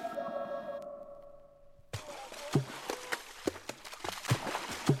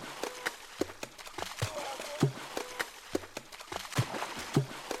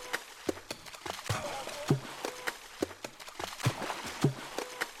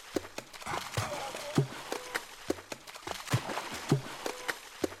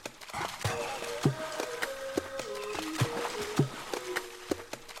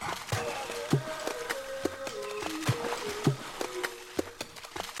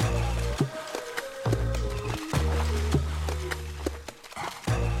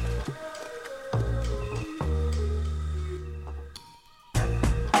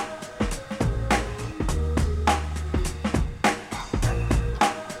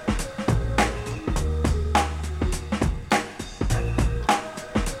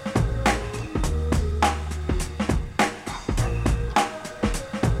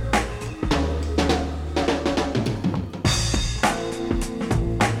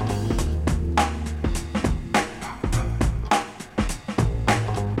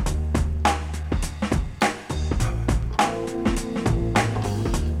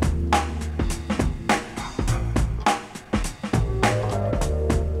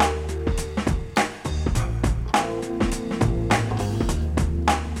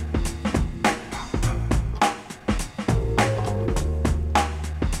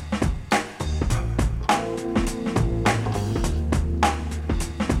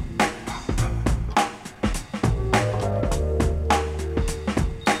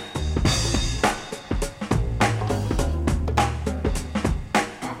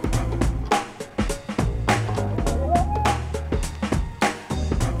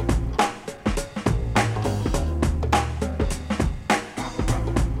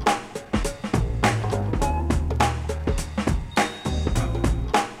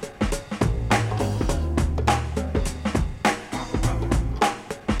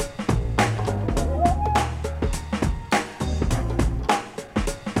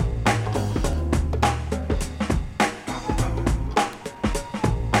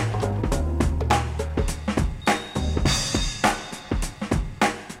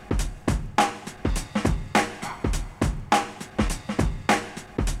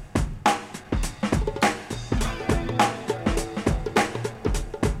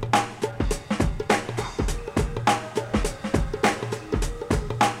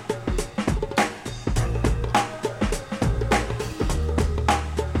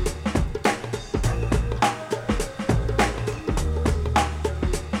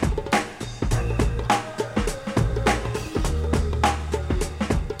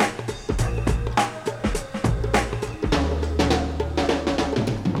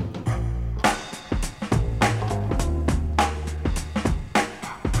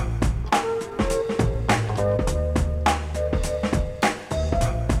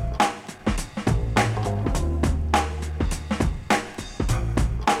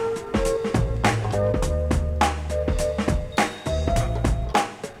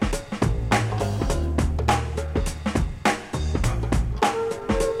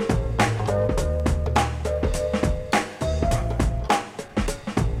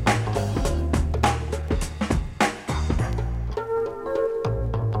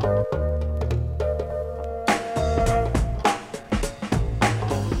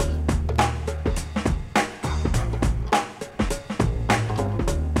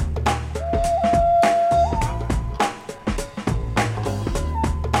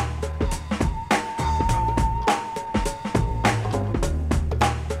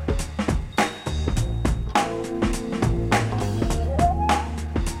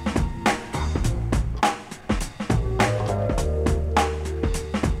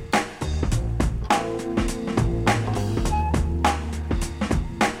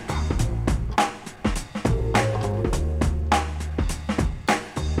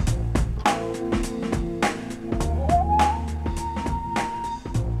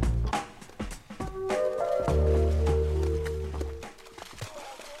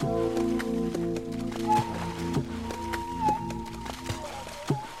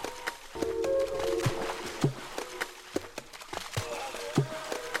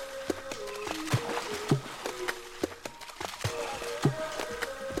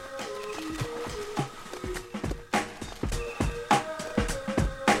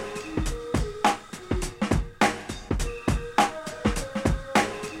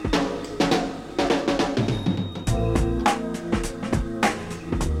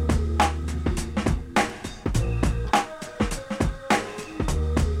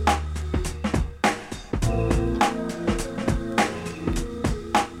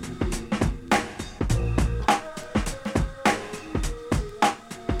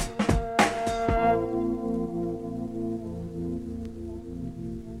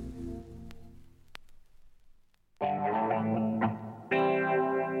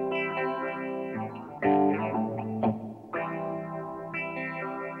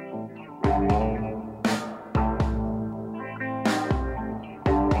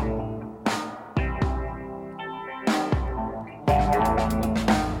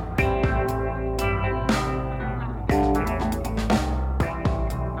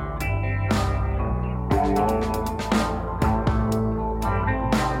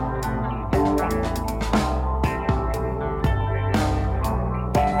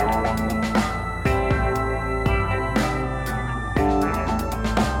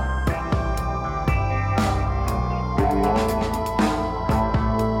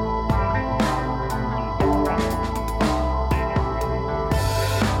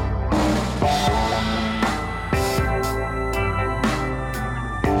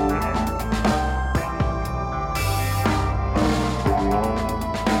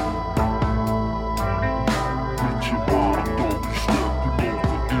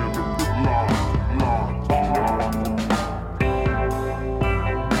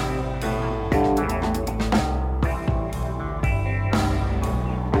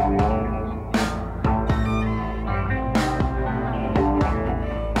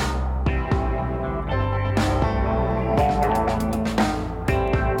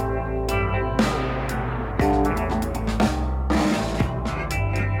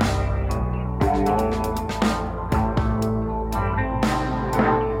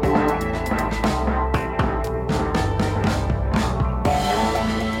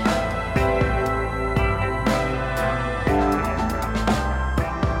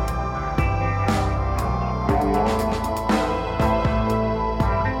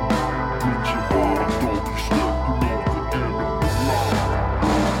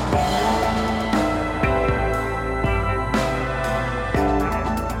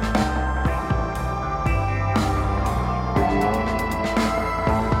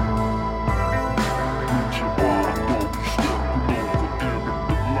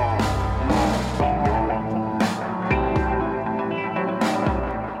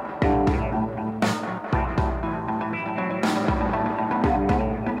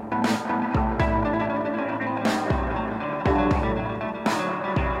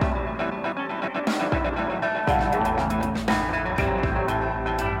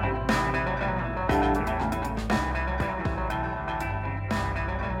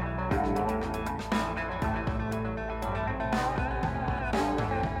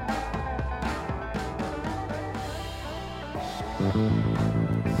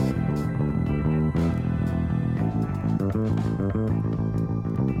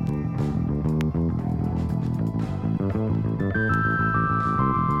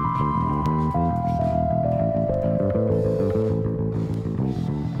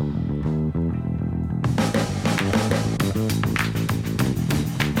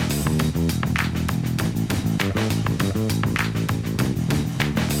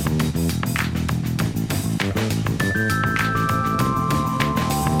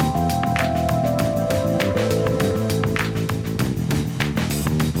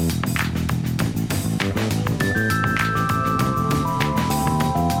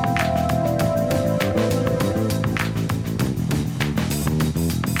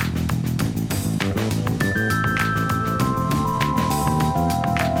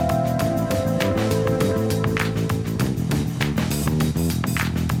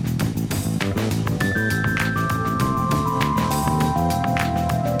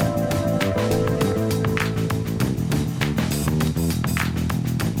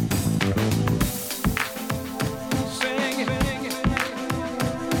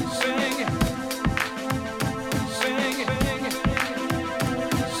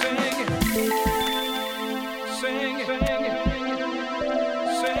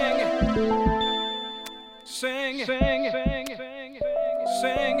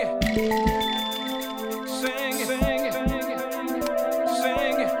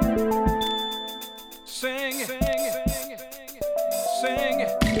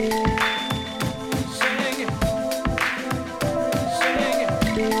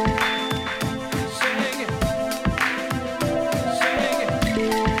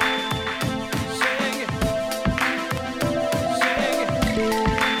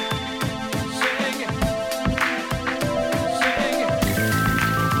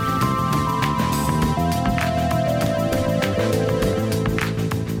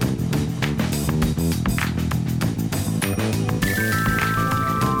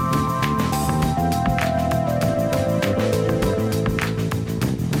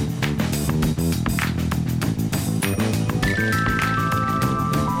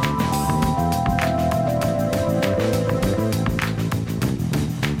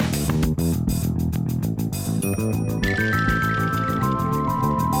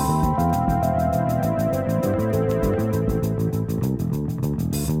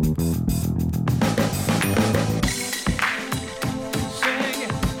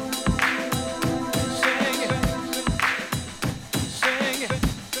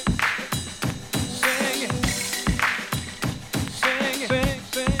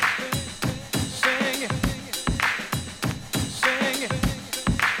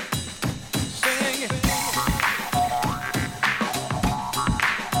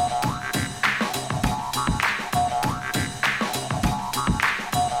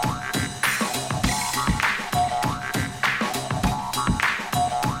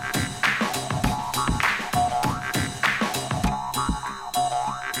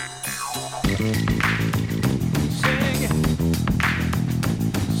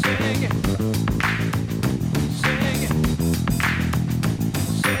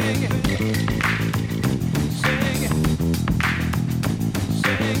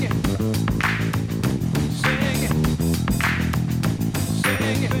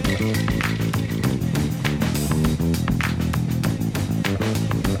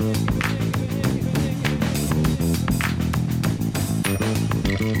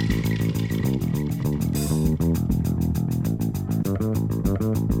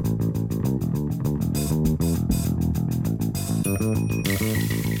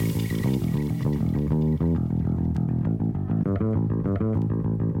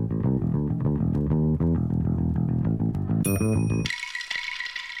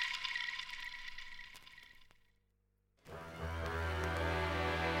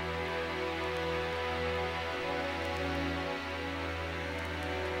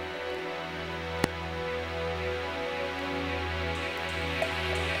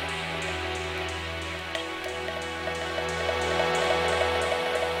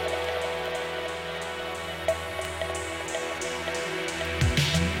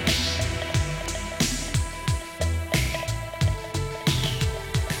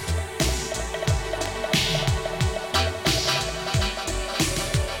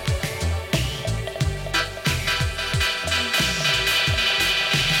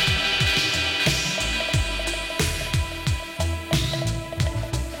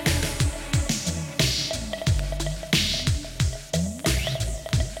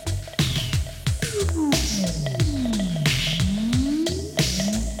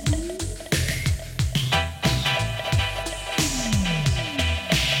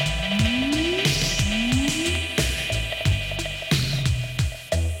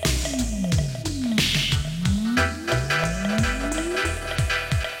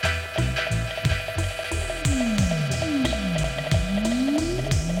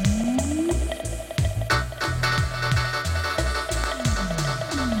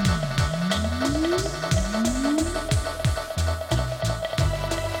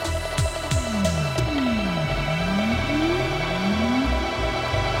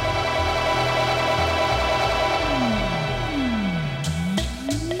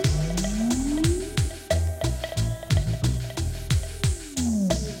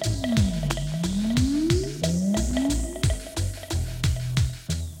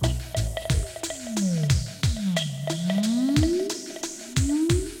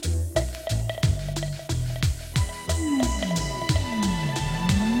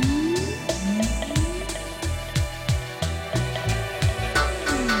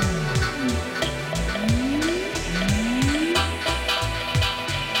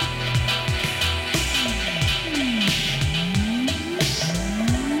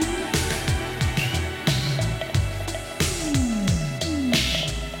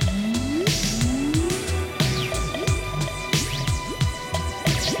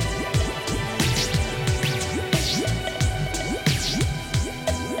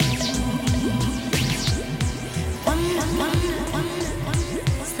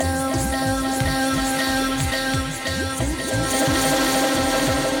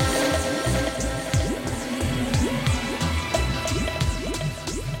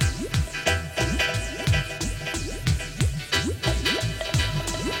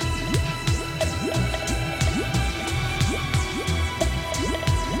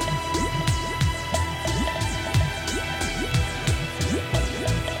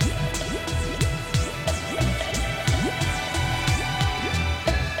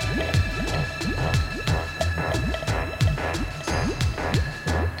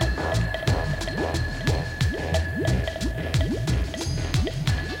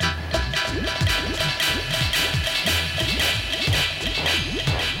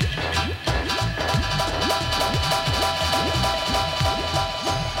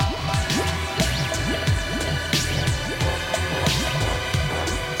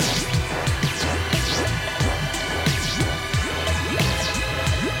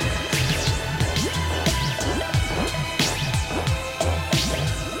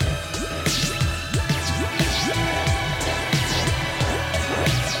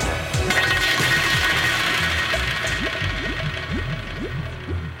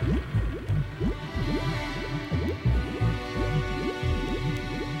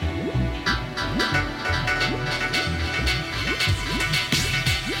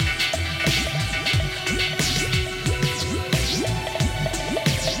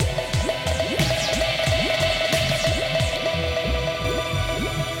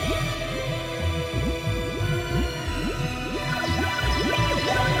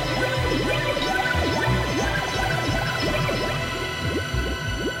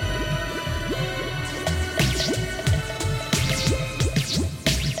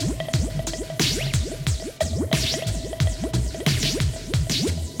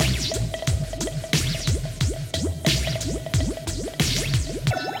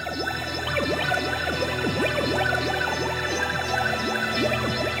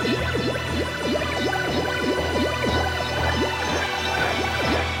 You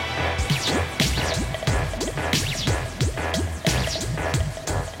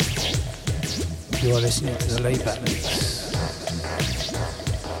are listening to the Layback Mix.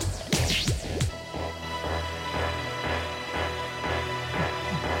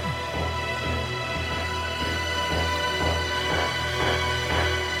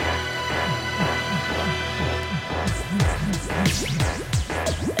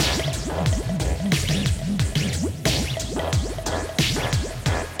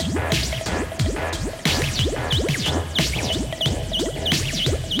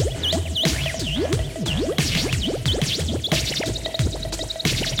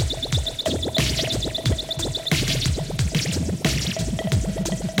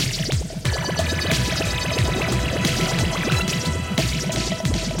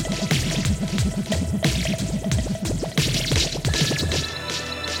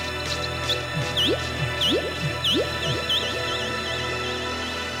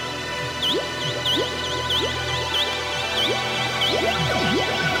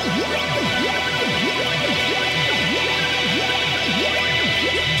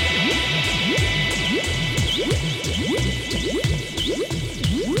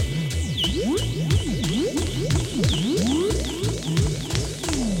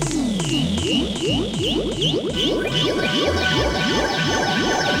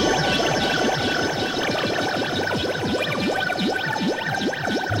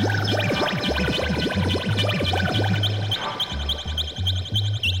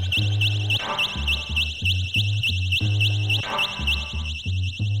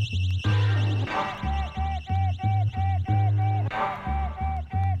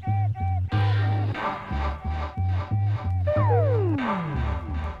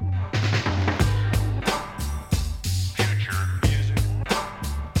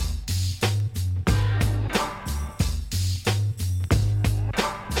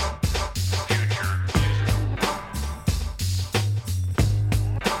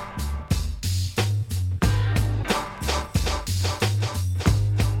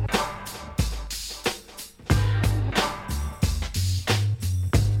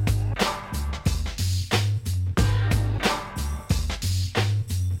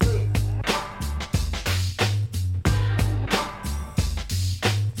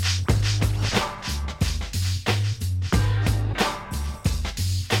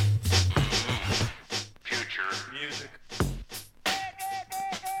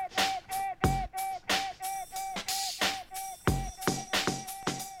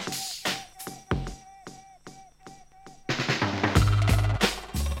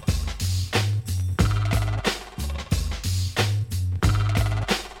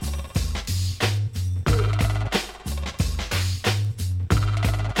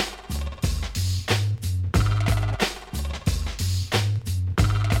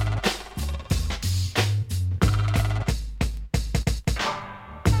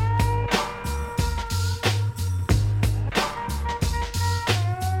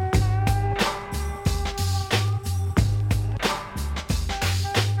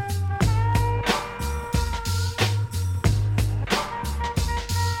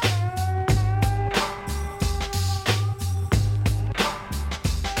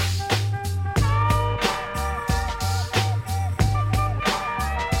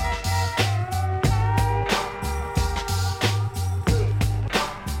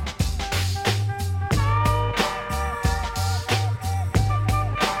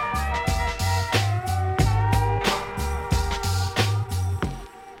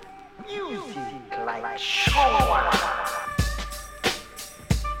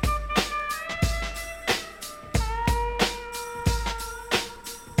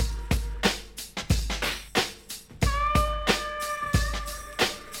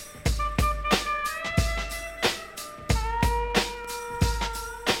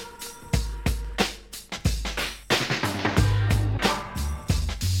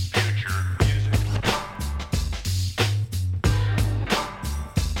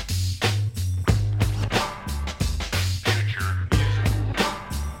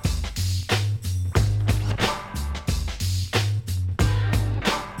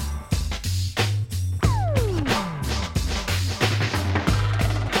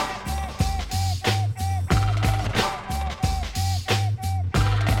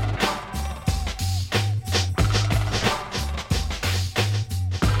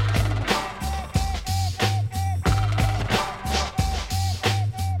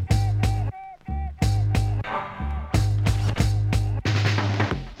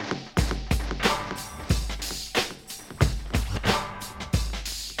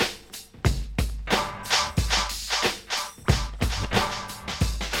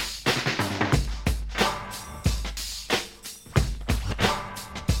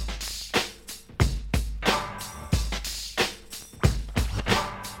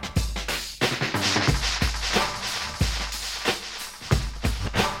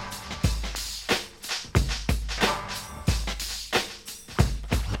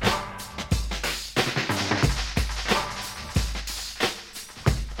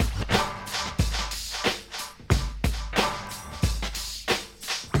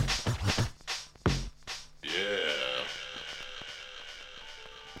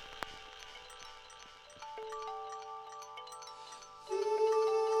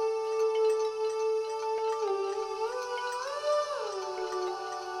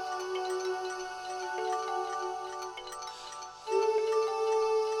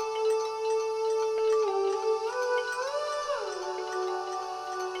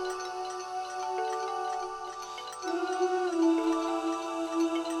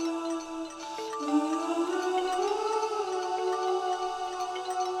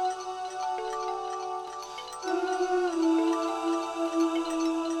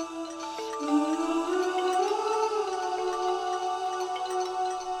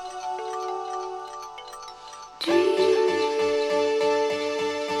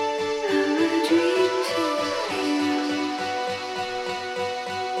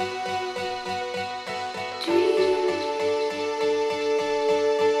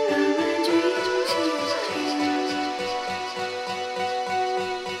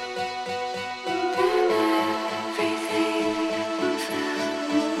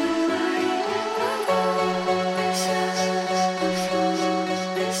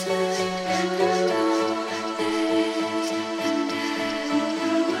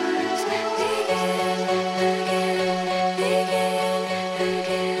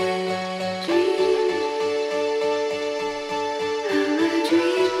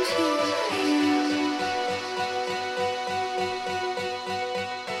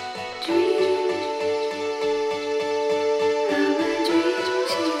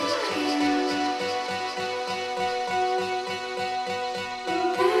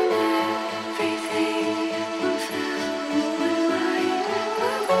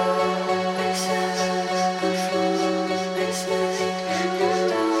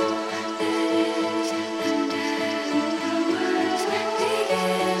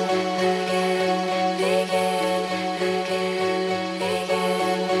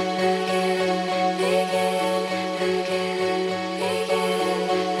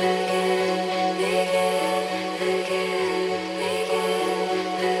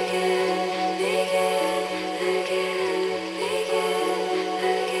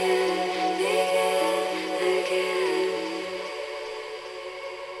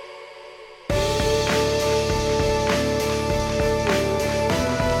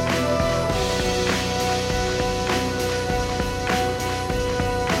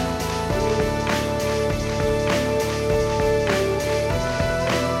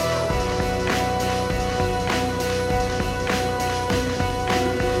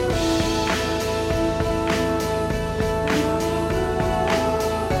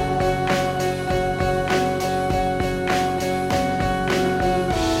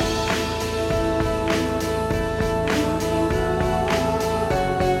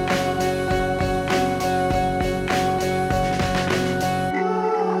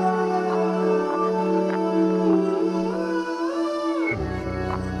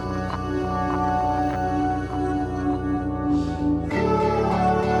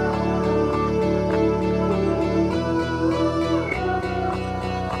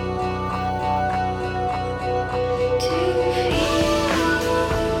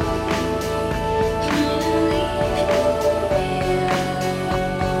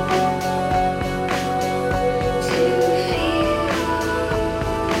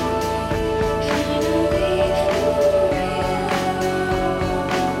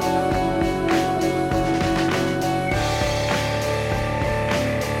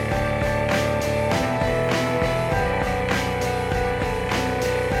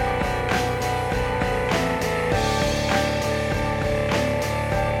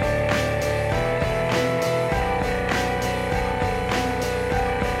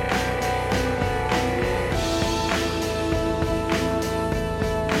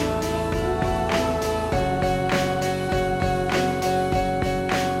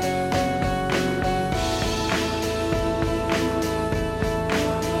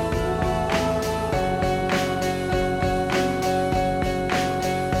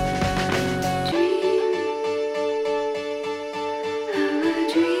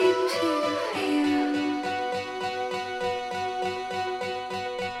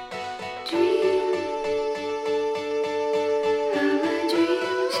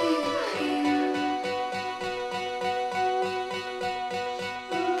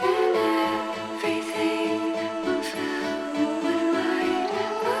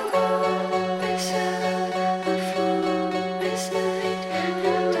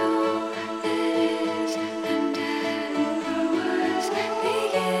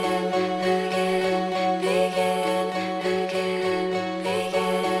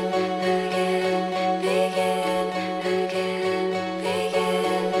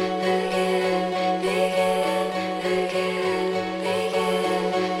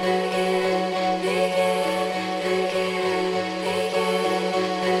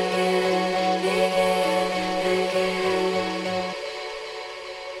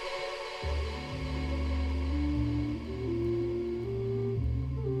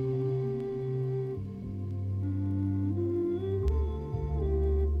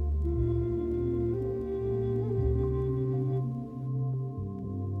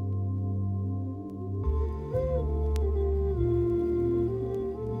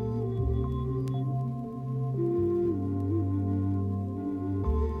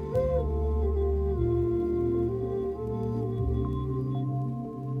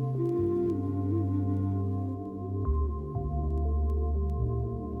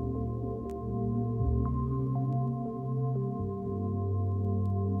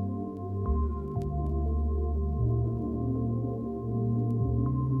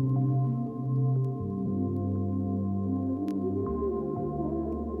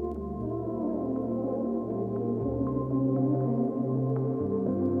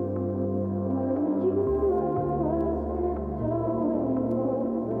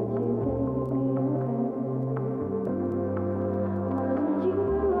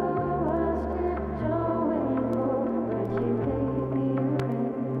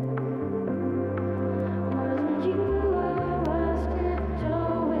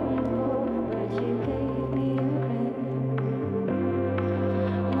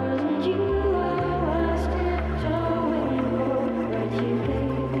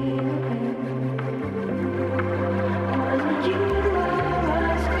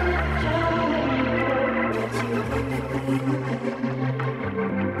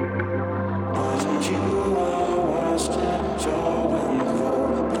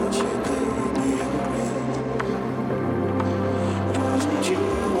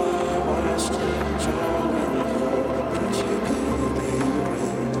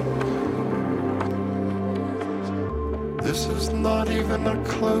 This is not even a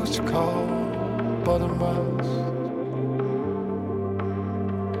close call, but a must.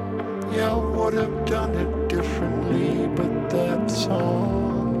 Yeah, I would have done it differently, but that's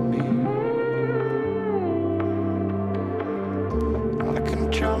on me. I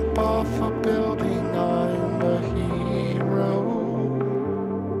can jump off a building, I'm a hero.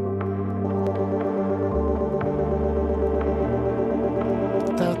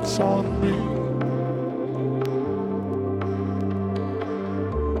 That's on me.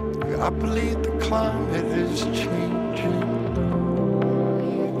 I believe the climate is changing.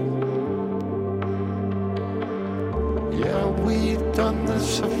 Yeah, we've done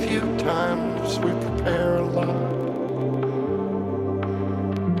this a few times, we prepare a lot.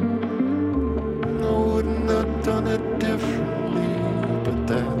 I wouldn't have done it differently, but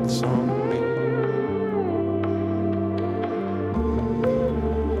that's on me.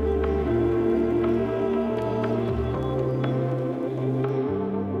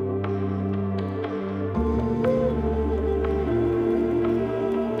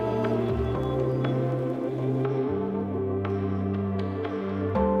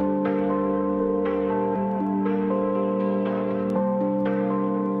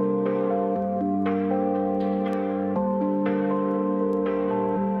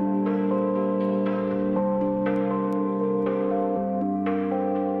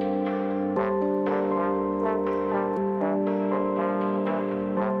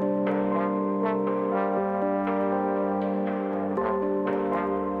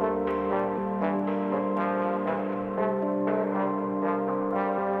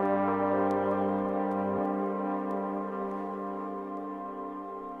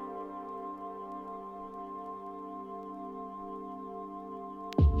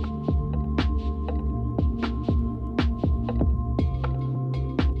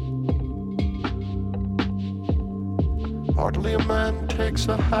 Hardly a man takes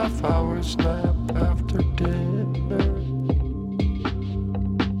a half-hour's nap after dinner.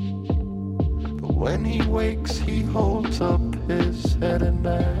 But when he wakes, he holds up his head and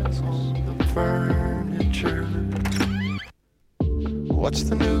asks the furniture, what's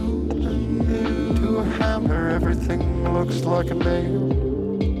the news? To a hammer, everything looks like a nail.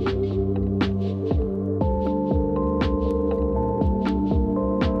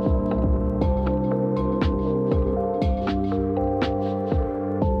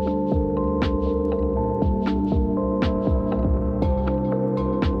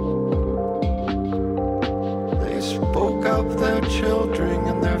 Children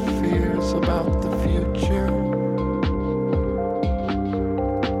and their fears about the future.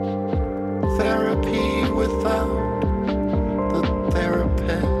 Therapy without the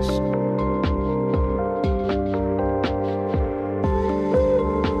therapist.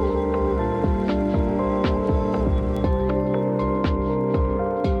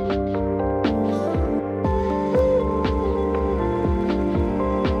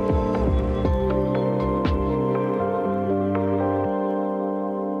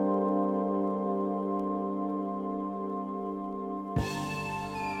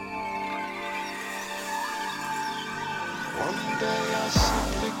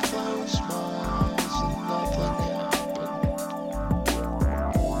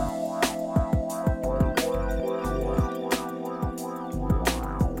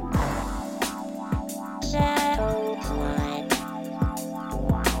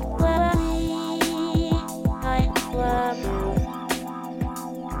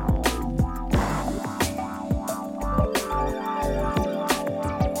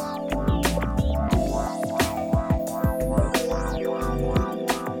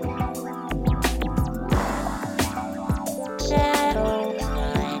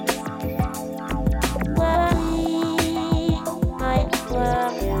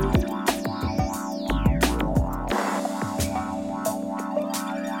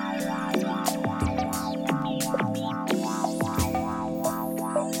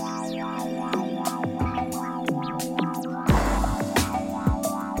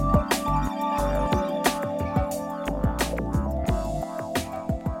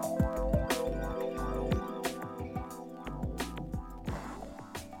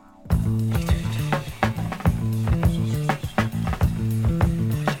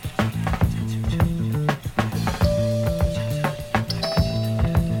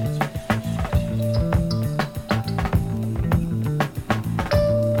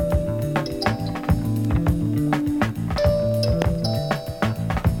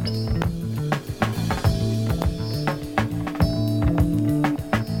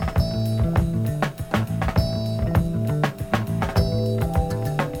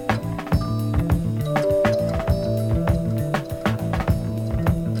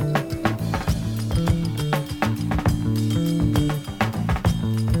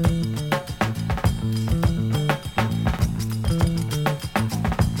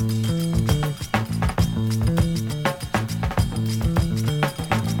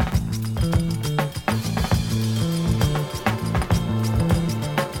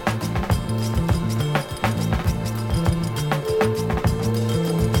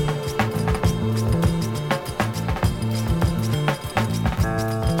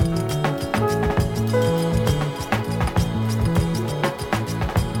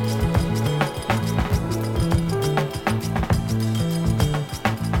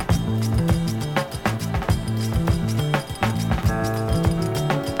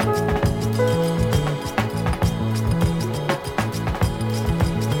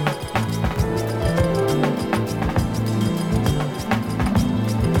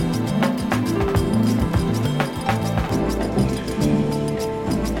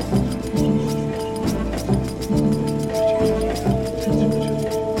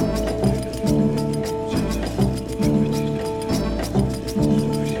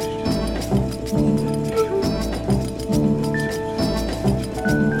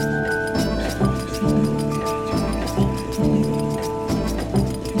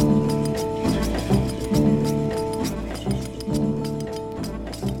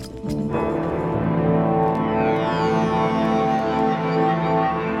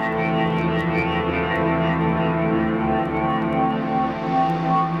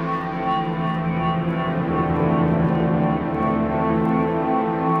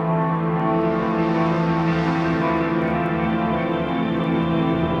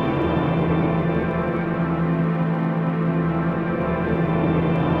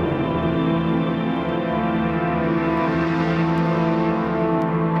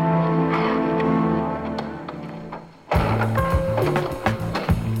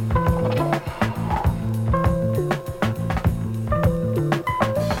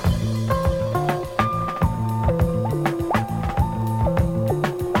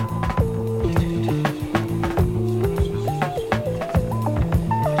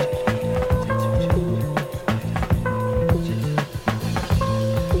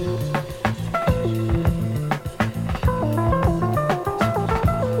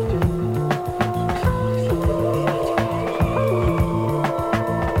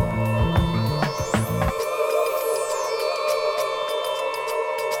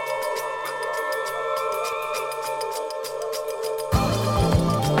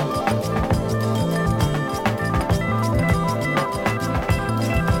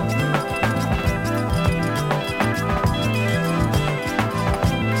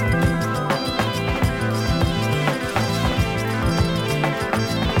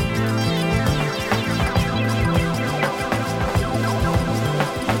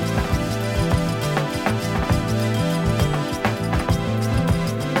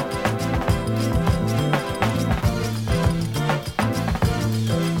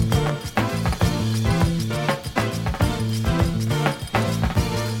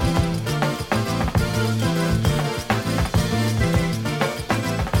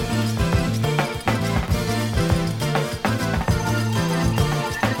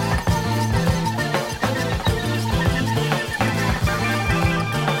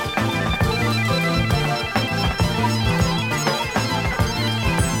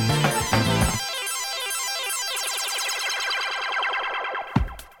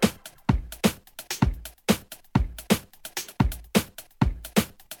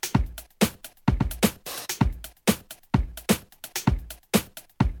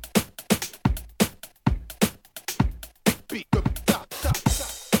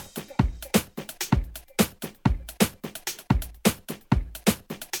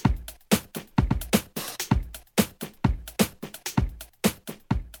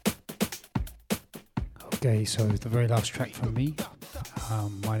 Okay, so the very last track from me.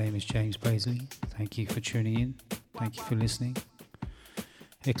 My name is James Baisley. Thank you for tuning in. Thank you for listening.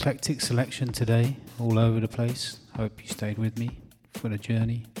 Eclectic selection today, all over the place. Hope you stayed with me for the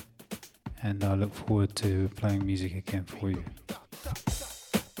journey, and I look forward to playing music again for you.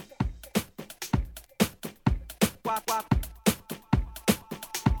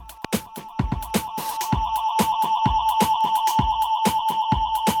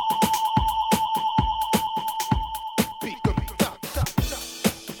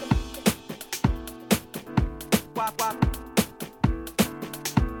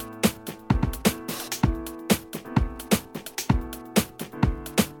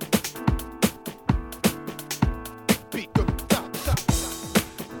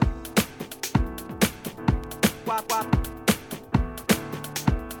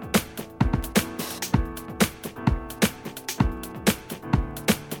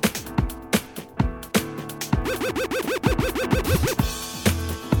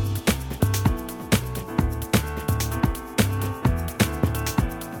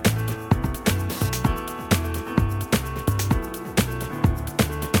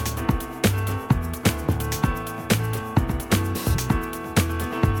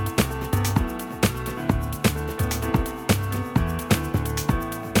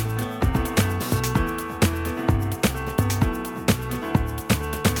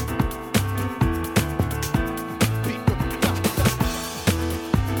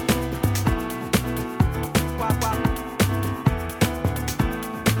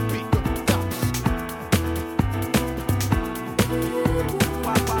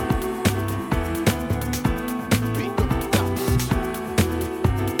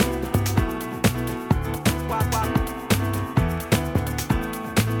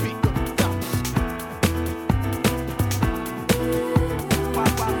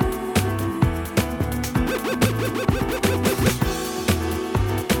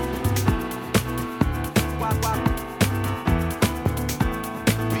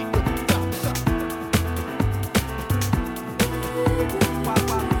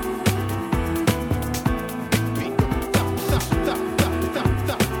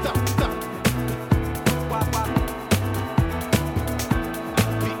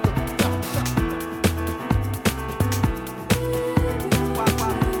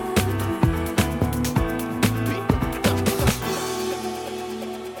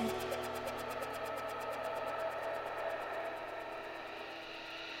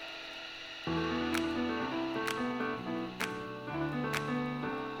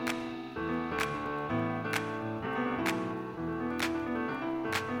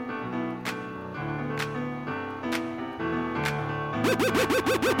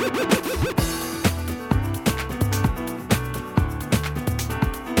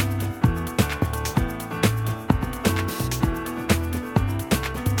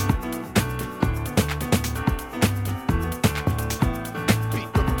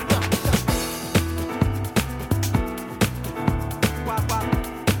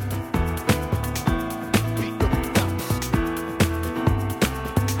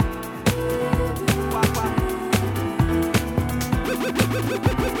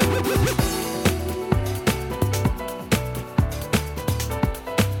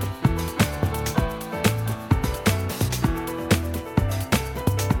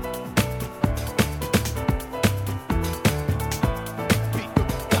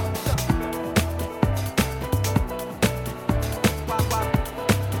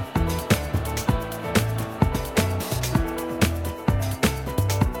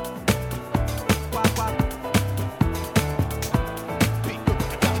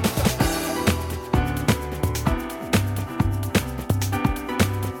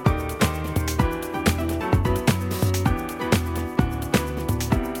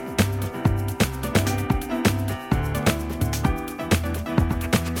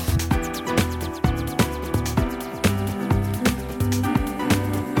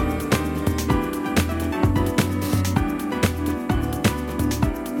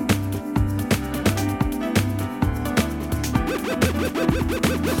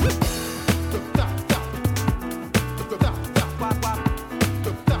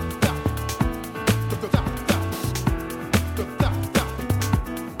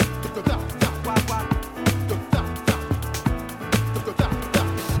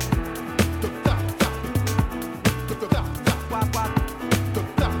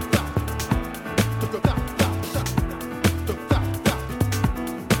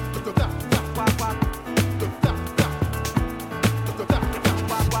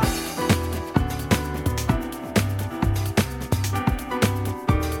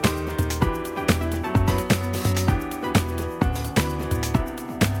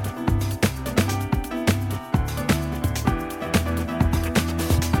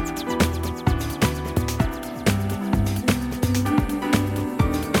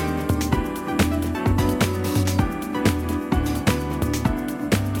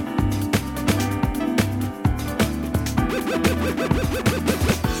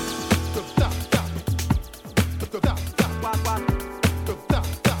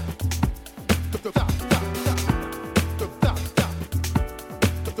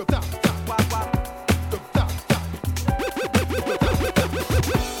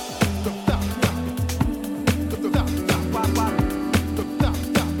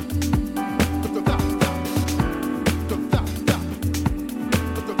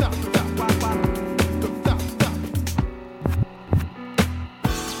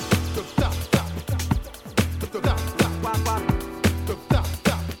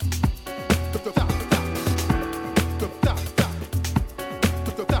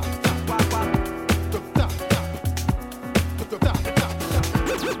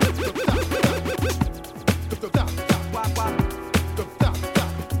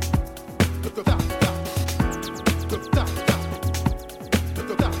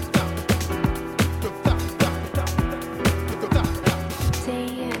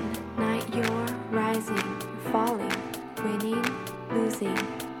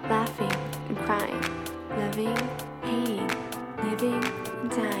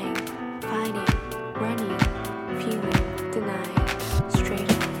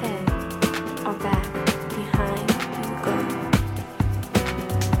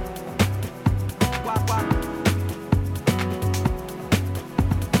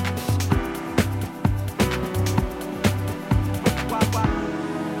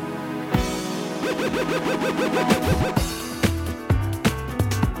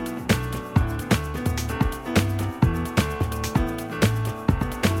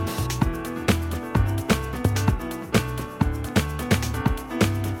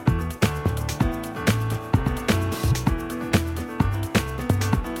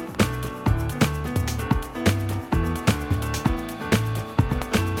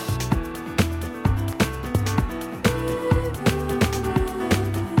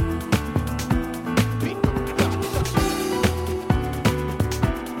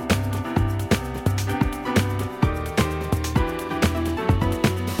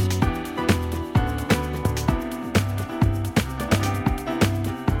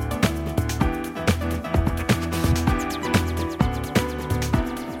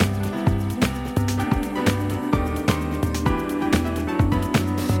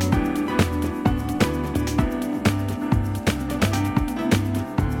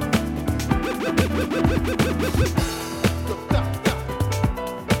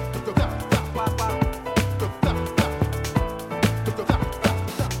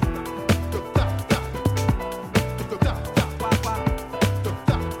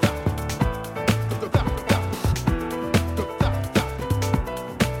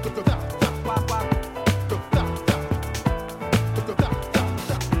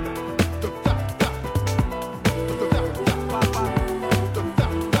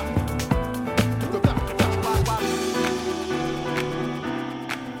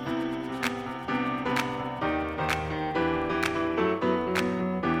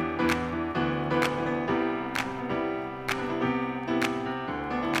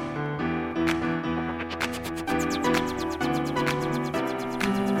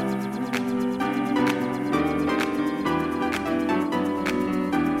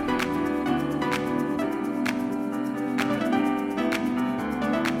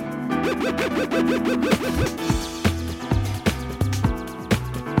 Thank you.